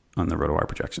on the RotoWire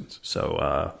projections.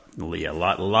 So, yeah, a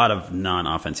lot of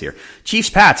non-offense here.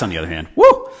 Chiefs-Pats, on the other hand.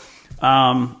 Woo!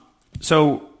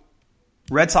 So,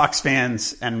 Red Sox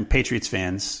fans and Patriots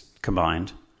fans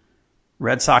combined.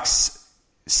 Red Sox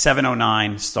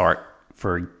 7:09 start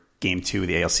for Game 2 of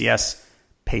the ALCS.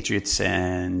 Patriots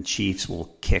and Chiefs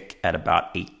will kick at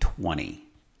about 8:20.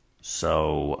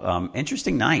 So,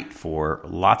 interesting night for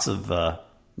lots of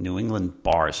New England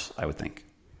bars, I would think.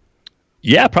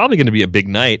 Yeah, probably going to be a big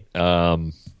night. I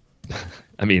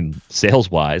mean,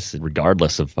 sales-wise,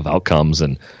 regardless of outcomes.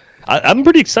 And I'm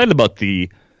pretty excited about the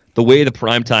way the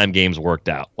primetime games worked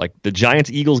out. Like, the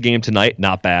Giants-Eagles game tonight,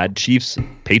 not bad.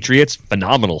 Chiefs-Patriots,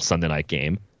 phenomenal Sunday night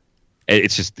game.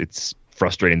 It's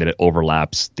frustrating that it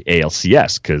overlaps the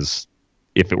ALCS, because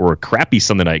if it were a crappy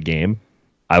Sunday night game,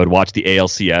 I would watch the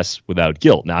ALCS without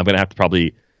guilt. Now I'm going to have to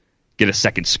probably get a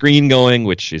second screen going,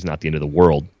 which is not the end of the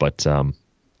world, but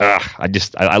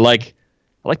I like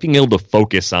being able to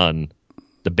focus on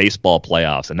the baseball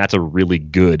playoffs, and that's a really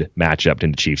good matchup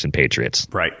in the Chiefs and Patriots.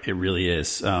 Right, it really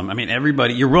is. I mean,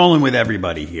 everybody, you're rolling with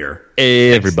everybody here.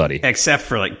 Everybody. Except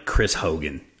for, like, Chris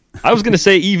Hogan. I was going to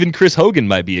say even Chris Hogan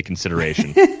might be a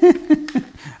consideration.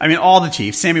 I mean, all the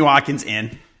Chiefs. Sammy Watkins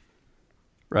in,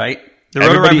 right? The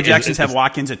RotoWire projections have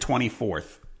Watkins at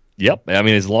 24th. Yep. I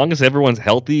mean, as long as everyone's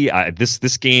healthy,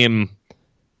 this game,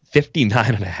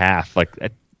 59.5. Like,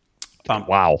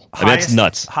 wow. I mean, that's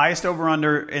nuts. Highest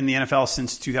over-under in the NFL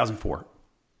since 2004.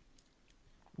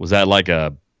 Was that like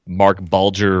a Mark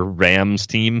Bulger Rams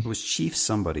team? It was Chiefs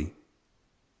somebody.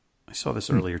 I saw this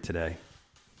earlier today.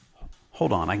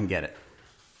 Hold on, I can get it.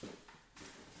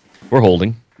 We're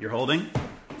holding. You're holding?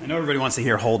 I know everybody wants to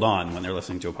hear "hold on" when they're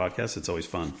listening to a podcast. It's always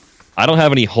fun. I don't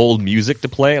have any hold music to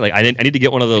play. Like I need to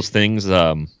get one of those things.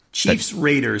 Chiefs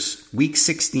Raiders Week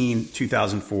 16,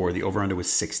 2004. The over/under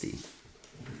was 60.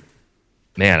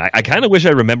 Man, I kind of wish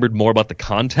I remembered more about the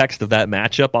context of that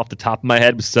matchup off the top of my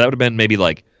head. Because that would have been maybe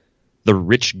like the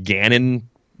Rich Gannon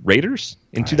Raiders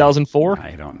in 2004.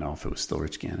 I don't know if it was still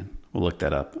Rich Gannon. We'll look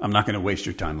that up. I'm not going to waste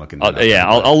your time looking that up. Yeah,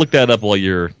 I'll look that up while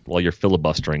you're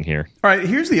filibustering here. All right,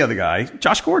 here's the other guy,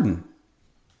 Josh Gordon.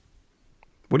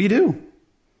 What do you do?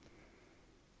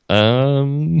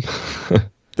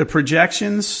 The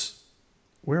projections.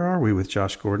 Where are we with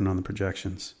Josh Gordon on the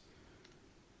projections?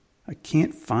 I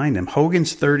can't find him.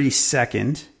 Hogan's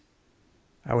 32nd.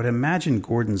 I would imagine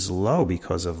Gordon's low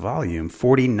because of volume.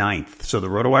 49th. So the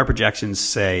RotoWire projections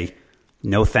say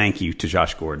no thank you to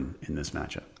Josh Gordon in this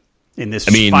matchup. In this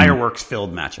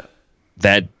fireworks-filled matchup.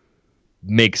 That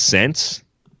makes sense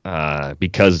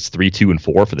because it's 3, 2, and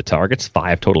 4 for the targets.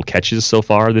 5 total catches so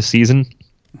far this season.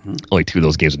 Mm-hmm. Only 2 of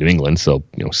those games in New England, so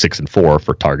 6 and 4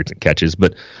 for targets and catches.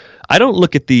 But I don't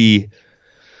look at the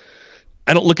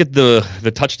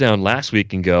touchdown last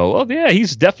week and go, oh yeah,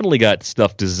 he's definitely got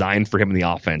stuff designed for him in the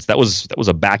offense. That was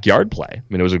a backyard play. I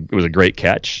mean, it was a great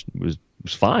catch. It was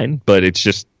fine, but it's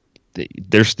just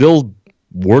there's still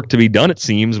work to be done, it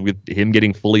seems, with him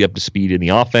getting fully up to speed in the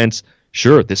offense.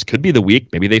 Sure, this could be the week.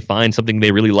 Maybe they find something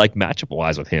they really like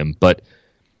matchup-wise with him, but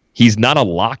he's not a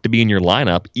lock to be in your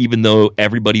lineup, even though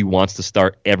everybody wants to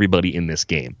start everybody in this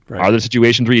game. Right. Are there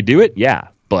situations where you do it? Yeah,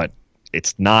 but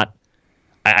it's not.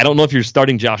 I don't know if you're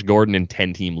starting Josh Gordon in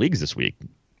 10-team leagues this week.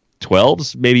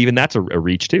 12s, maybe even that's a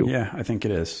reach too. Yeah, I think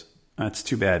it is. That's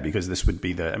too bad because this would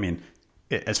be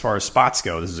as far as spots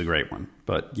go, this is a great one.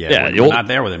 But we're not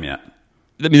there with him yet.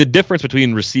 I mean, the difference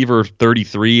between receiver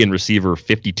 33 and receiver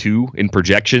 52 in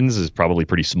projections is probably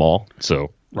pretty small.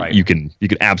 So right. you can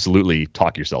absolutely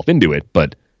talk yourself into it,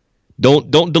 but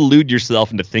don't delude yourself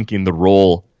into thinking the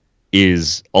role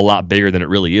is a lot bigger than it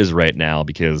really is right now,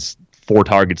 because 4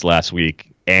 targets last week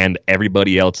and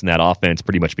everybody else in that offense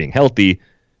pretty much being healthy,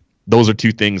 those are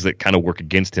 2 things that kind of work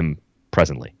against him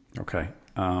presently. Okay.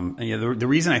 The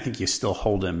reason I think you still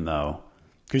hold him, though,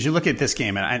 because you look at this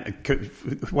game, and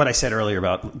what I said earlier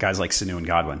about guys like Sanu and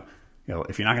Godwin,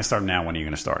 if you're not going to start him now, when are you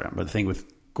going to start him? But the thing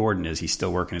with Gordon is he's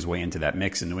still working his way into that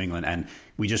mix in New England, and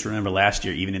we just remember last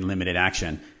year, even in limited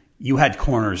action, you had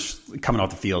corners coming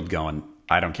off the field going,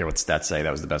 I don't care what stats say,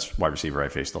 that was the best wide receiver I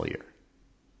faced all year.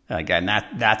 And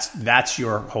that's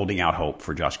your holding out hope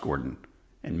for Josh Gordon,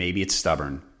 and maybe it's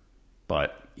stubborn,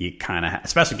 but you kind of,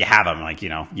 especially if you have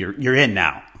him, you're in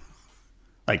now.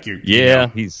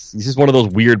 He's just one of those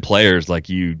weird players. Like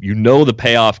the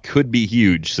payoff could be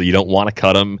huge, so you don't want to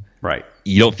cut him. Right.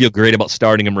 You don't feel great about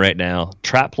starting him right now.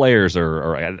 Trap players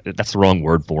are that's the wrong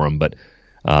word for him, but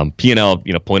P&L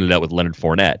pointed out with Leonard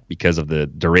Fournette, because of the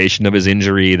duration of his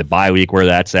injury, the bye week where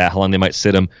that's at, how long they might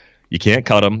sit him. You can't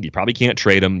cut him. You probably can't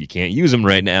trade him. You can't use him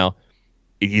right now.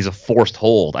 He's a forced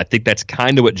hold. I think that's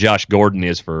kind of what Josh Gordon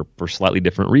is for slightly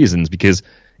different reasons, because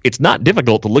it's not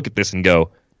difficult to look at this and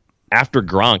go, after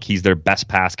Gronk, he's their best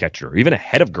pass catcher, or even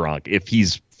ahead of Gronk. If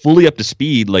he's fully up to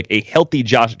speed, like a healthy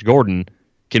Josh Gordon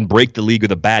can break the league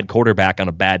with a bad quarterback on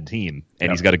a bad team,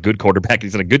 and he's got a good quarterback.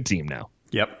 He's on a good team now.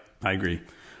 Yep, I agree.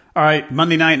 All right,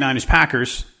 Monday night,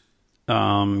 Niners-Packers.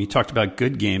 You talked about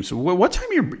good games. What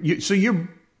time so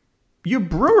your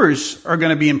Brewers are going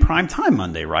to be in prime time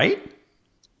Monday, right?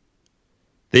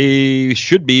 They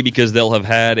should be, because they'll have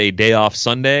had a day off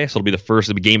Sunday, so it'll be the first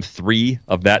of game 3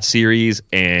 of that series,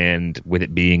 and with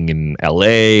it being in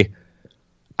LA,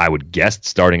 I would guess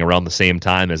starting around the same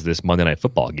time as this Monday Night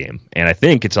Football game. And I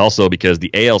think it's also because the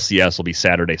ALCS will be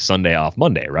Saturday, Sunday off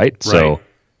Monday, right? So,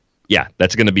 yeah,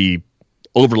 that's going to be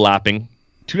overlapping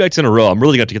 2 nights in a row. I'm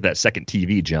really going to get that second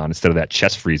TV, John, instead of that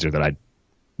chest freezer that I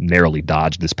narrowly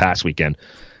dodged this past weekend.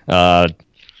 Yeah,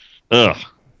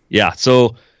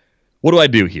 so what do I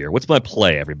do here? What's my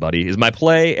play, everybody? Is my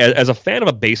play, as a fan of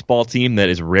a baseball team that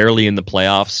is rarely in the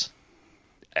playoffs,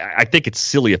 I think it's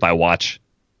silly if I watch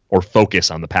or focus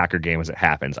on the Packer game as it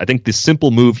happens. I think the simple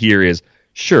move here is,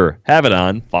 sure, have it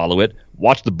on, follow it,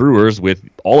 watch the Brewers with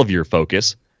all of your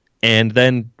focus, and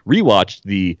then rewatch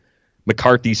the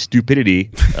McCarthy's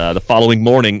stupidity the following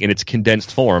morning in its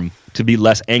condensed form to be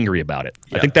less angry about it.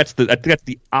 Yeah. I think that's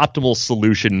the optimal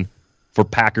solution for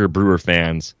Packer Brewer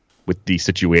fans with the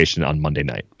situation on Monday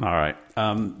night. All right.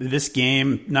 This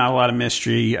game, not a lot of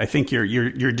mystery. I think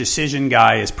your decision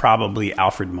guy is probably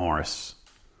Alfred Morris.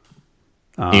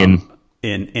 In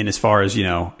as far as,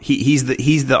 he's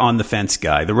the on the fence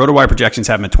guy. The RotoWire projections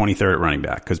have him at 23rd at running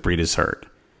back because Breida's hurt.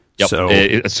 Yep. So,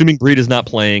 assuming Breida's not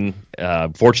playing,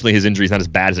 fortunately his injury is not as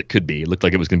bad as it could be. It looked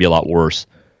like it was going to be a lot worse.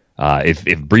 If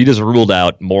Breida's ruled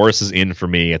out, Morris is in for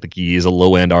me. I think he is a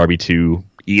low end RB2,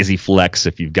 easy flex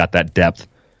if you've got that depth.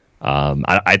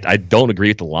 I don't agree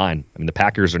with the line. I mean, the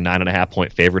Packers are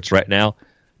 9.5-point favorites right now.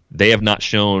 They have not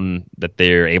shown that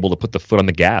they're able to put the foot on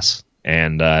the gas,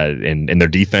 and their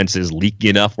defense is leaky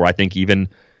enough where I think even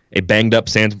a banged up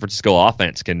San Francisco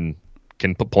offense can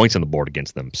put points on the board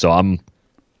against them. So I'm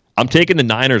taking the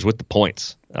Niners with the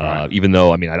points, even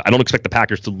though, I don't expect the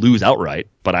Packers to lose outright,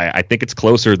 but I think it's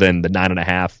closer than the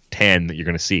 9.5, 10 that you're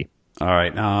going to see. All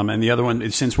right. And the other one,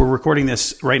 since we're recording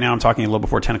this right now, I'm talking a little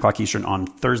before 10 o'clock Eastern on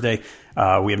Thursday.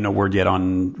 We have no word yet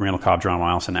on Randall Cobb, John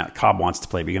Miles, and that Cobb wants to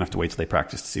play, but you're going to have to wait till they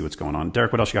practice to see what's going on.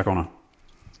 Derek, what else you got going on?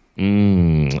 A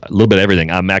little bit of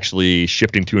everything. I'm actually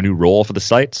shifting to a new role for the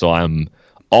site, so I'm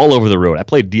all over the road. I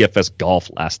played DFS golf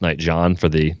last night, John, for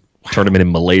the tournament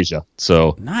in Malaysia.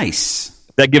 So nice.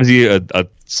 That gives you a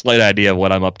slight idea of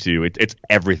what I'm up to. It's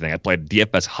everything. I played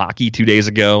DFS hockey 2 days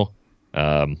ago.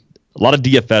 A lot of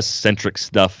DFS-centric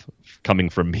stuff coming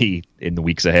from me in the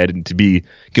weeks ahead. And to be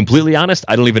completely honest,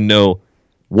 I don't even know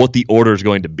what the order is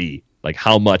going to be, like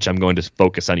how much I'm going to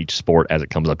focus on each sport as it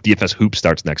comes up. DFS Hoop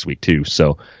starts next week, too.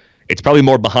 So it's probably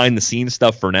more behind-the-scenes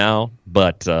stuff for now.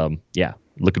 But,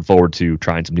 looking forward to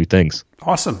trying some new things.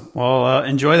 Awesome. Well,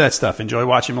 enjoy that stuff. Enjoy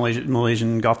watching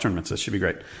Malaysian golf tournaments. That should be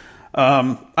great.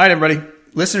 All right, everybody.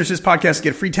 Listeners to this podcast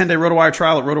get a free 10-day RotoWire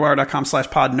trial at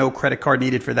rotowire.com/pod. No credit card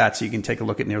needed for that, so you can take a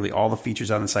look at nearly all the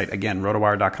features on the site. Again,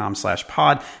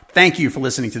 rotowire.com/pod. Thank you for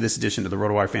listening to this edition of the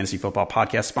RotoWire Fantasy Football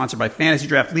Podcast, sponsored by Fantasy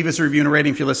Draft. Leave us a review and a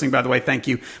rating if you're listening, by the way. Thank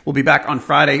you. We'll be back on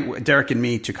Friday, Derek and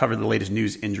me, to cover the latest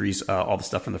news, injuries, all the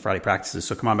stuff from the Friday practices.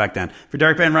 So come on back then. For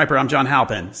Derek Van Riper, I'm John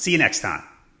Halpin. See you next time.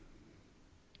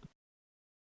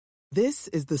 This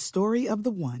is the story of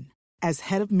the one. As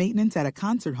head of maintenance at a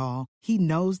concert hall, he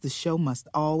knows the show must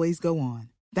always go on.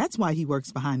 That's why he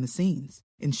works behind the scenes,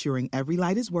 ensuring every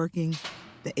light is working,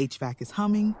 the HVAC is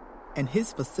humming, and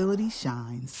his facility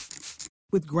shines.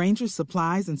 With Grainger's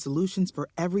supplies and solutions for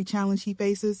every challenge he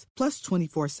faces, plus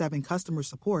 24/7 customer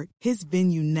support, his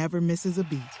venue never misses a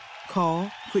beat.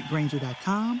 Call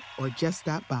quickgrainger.com or just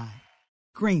stop by.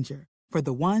 Grainger, for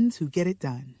the ones who get it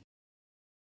done.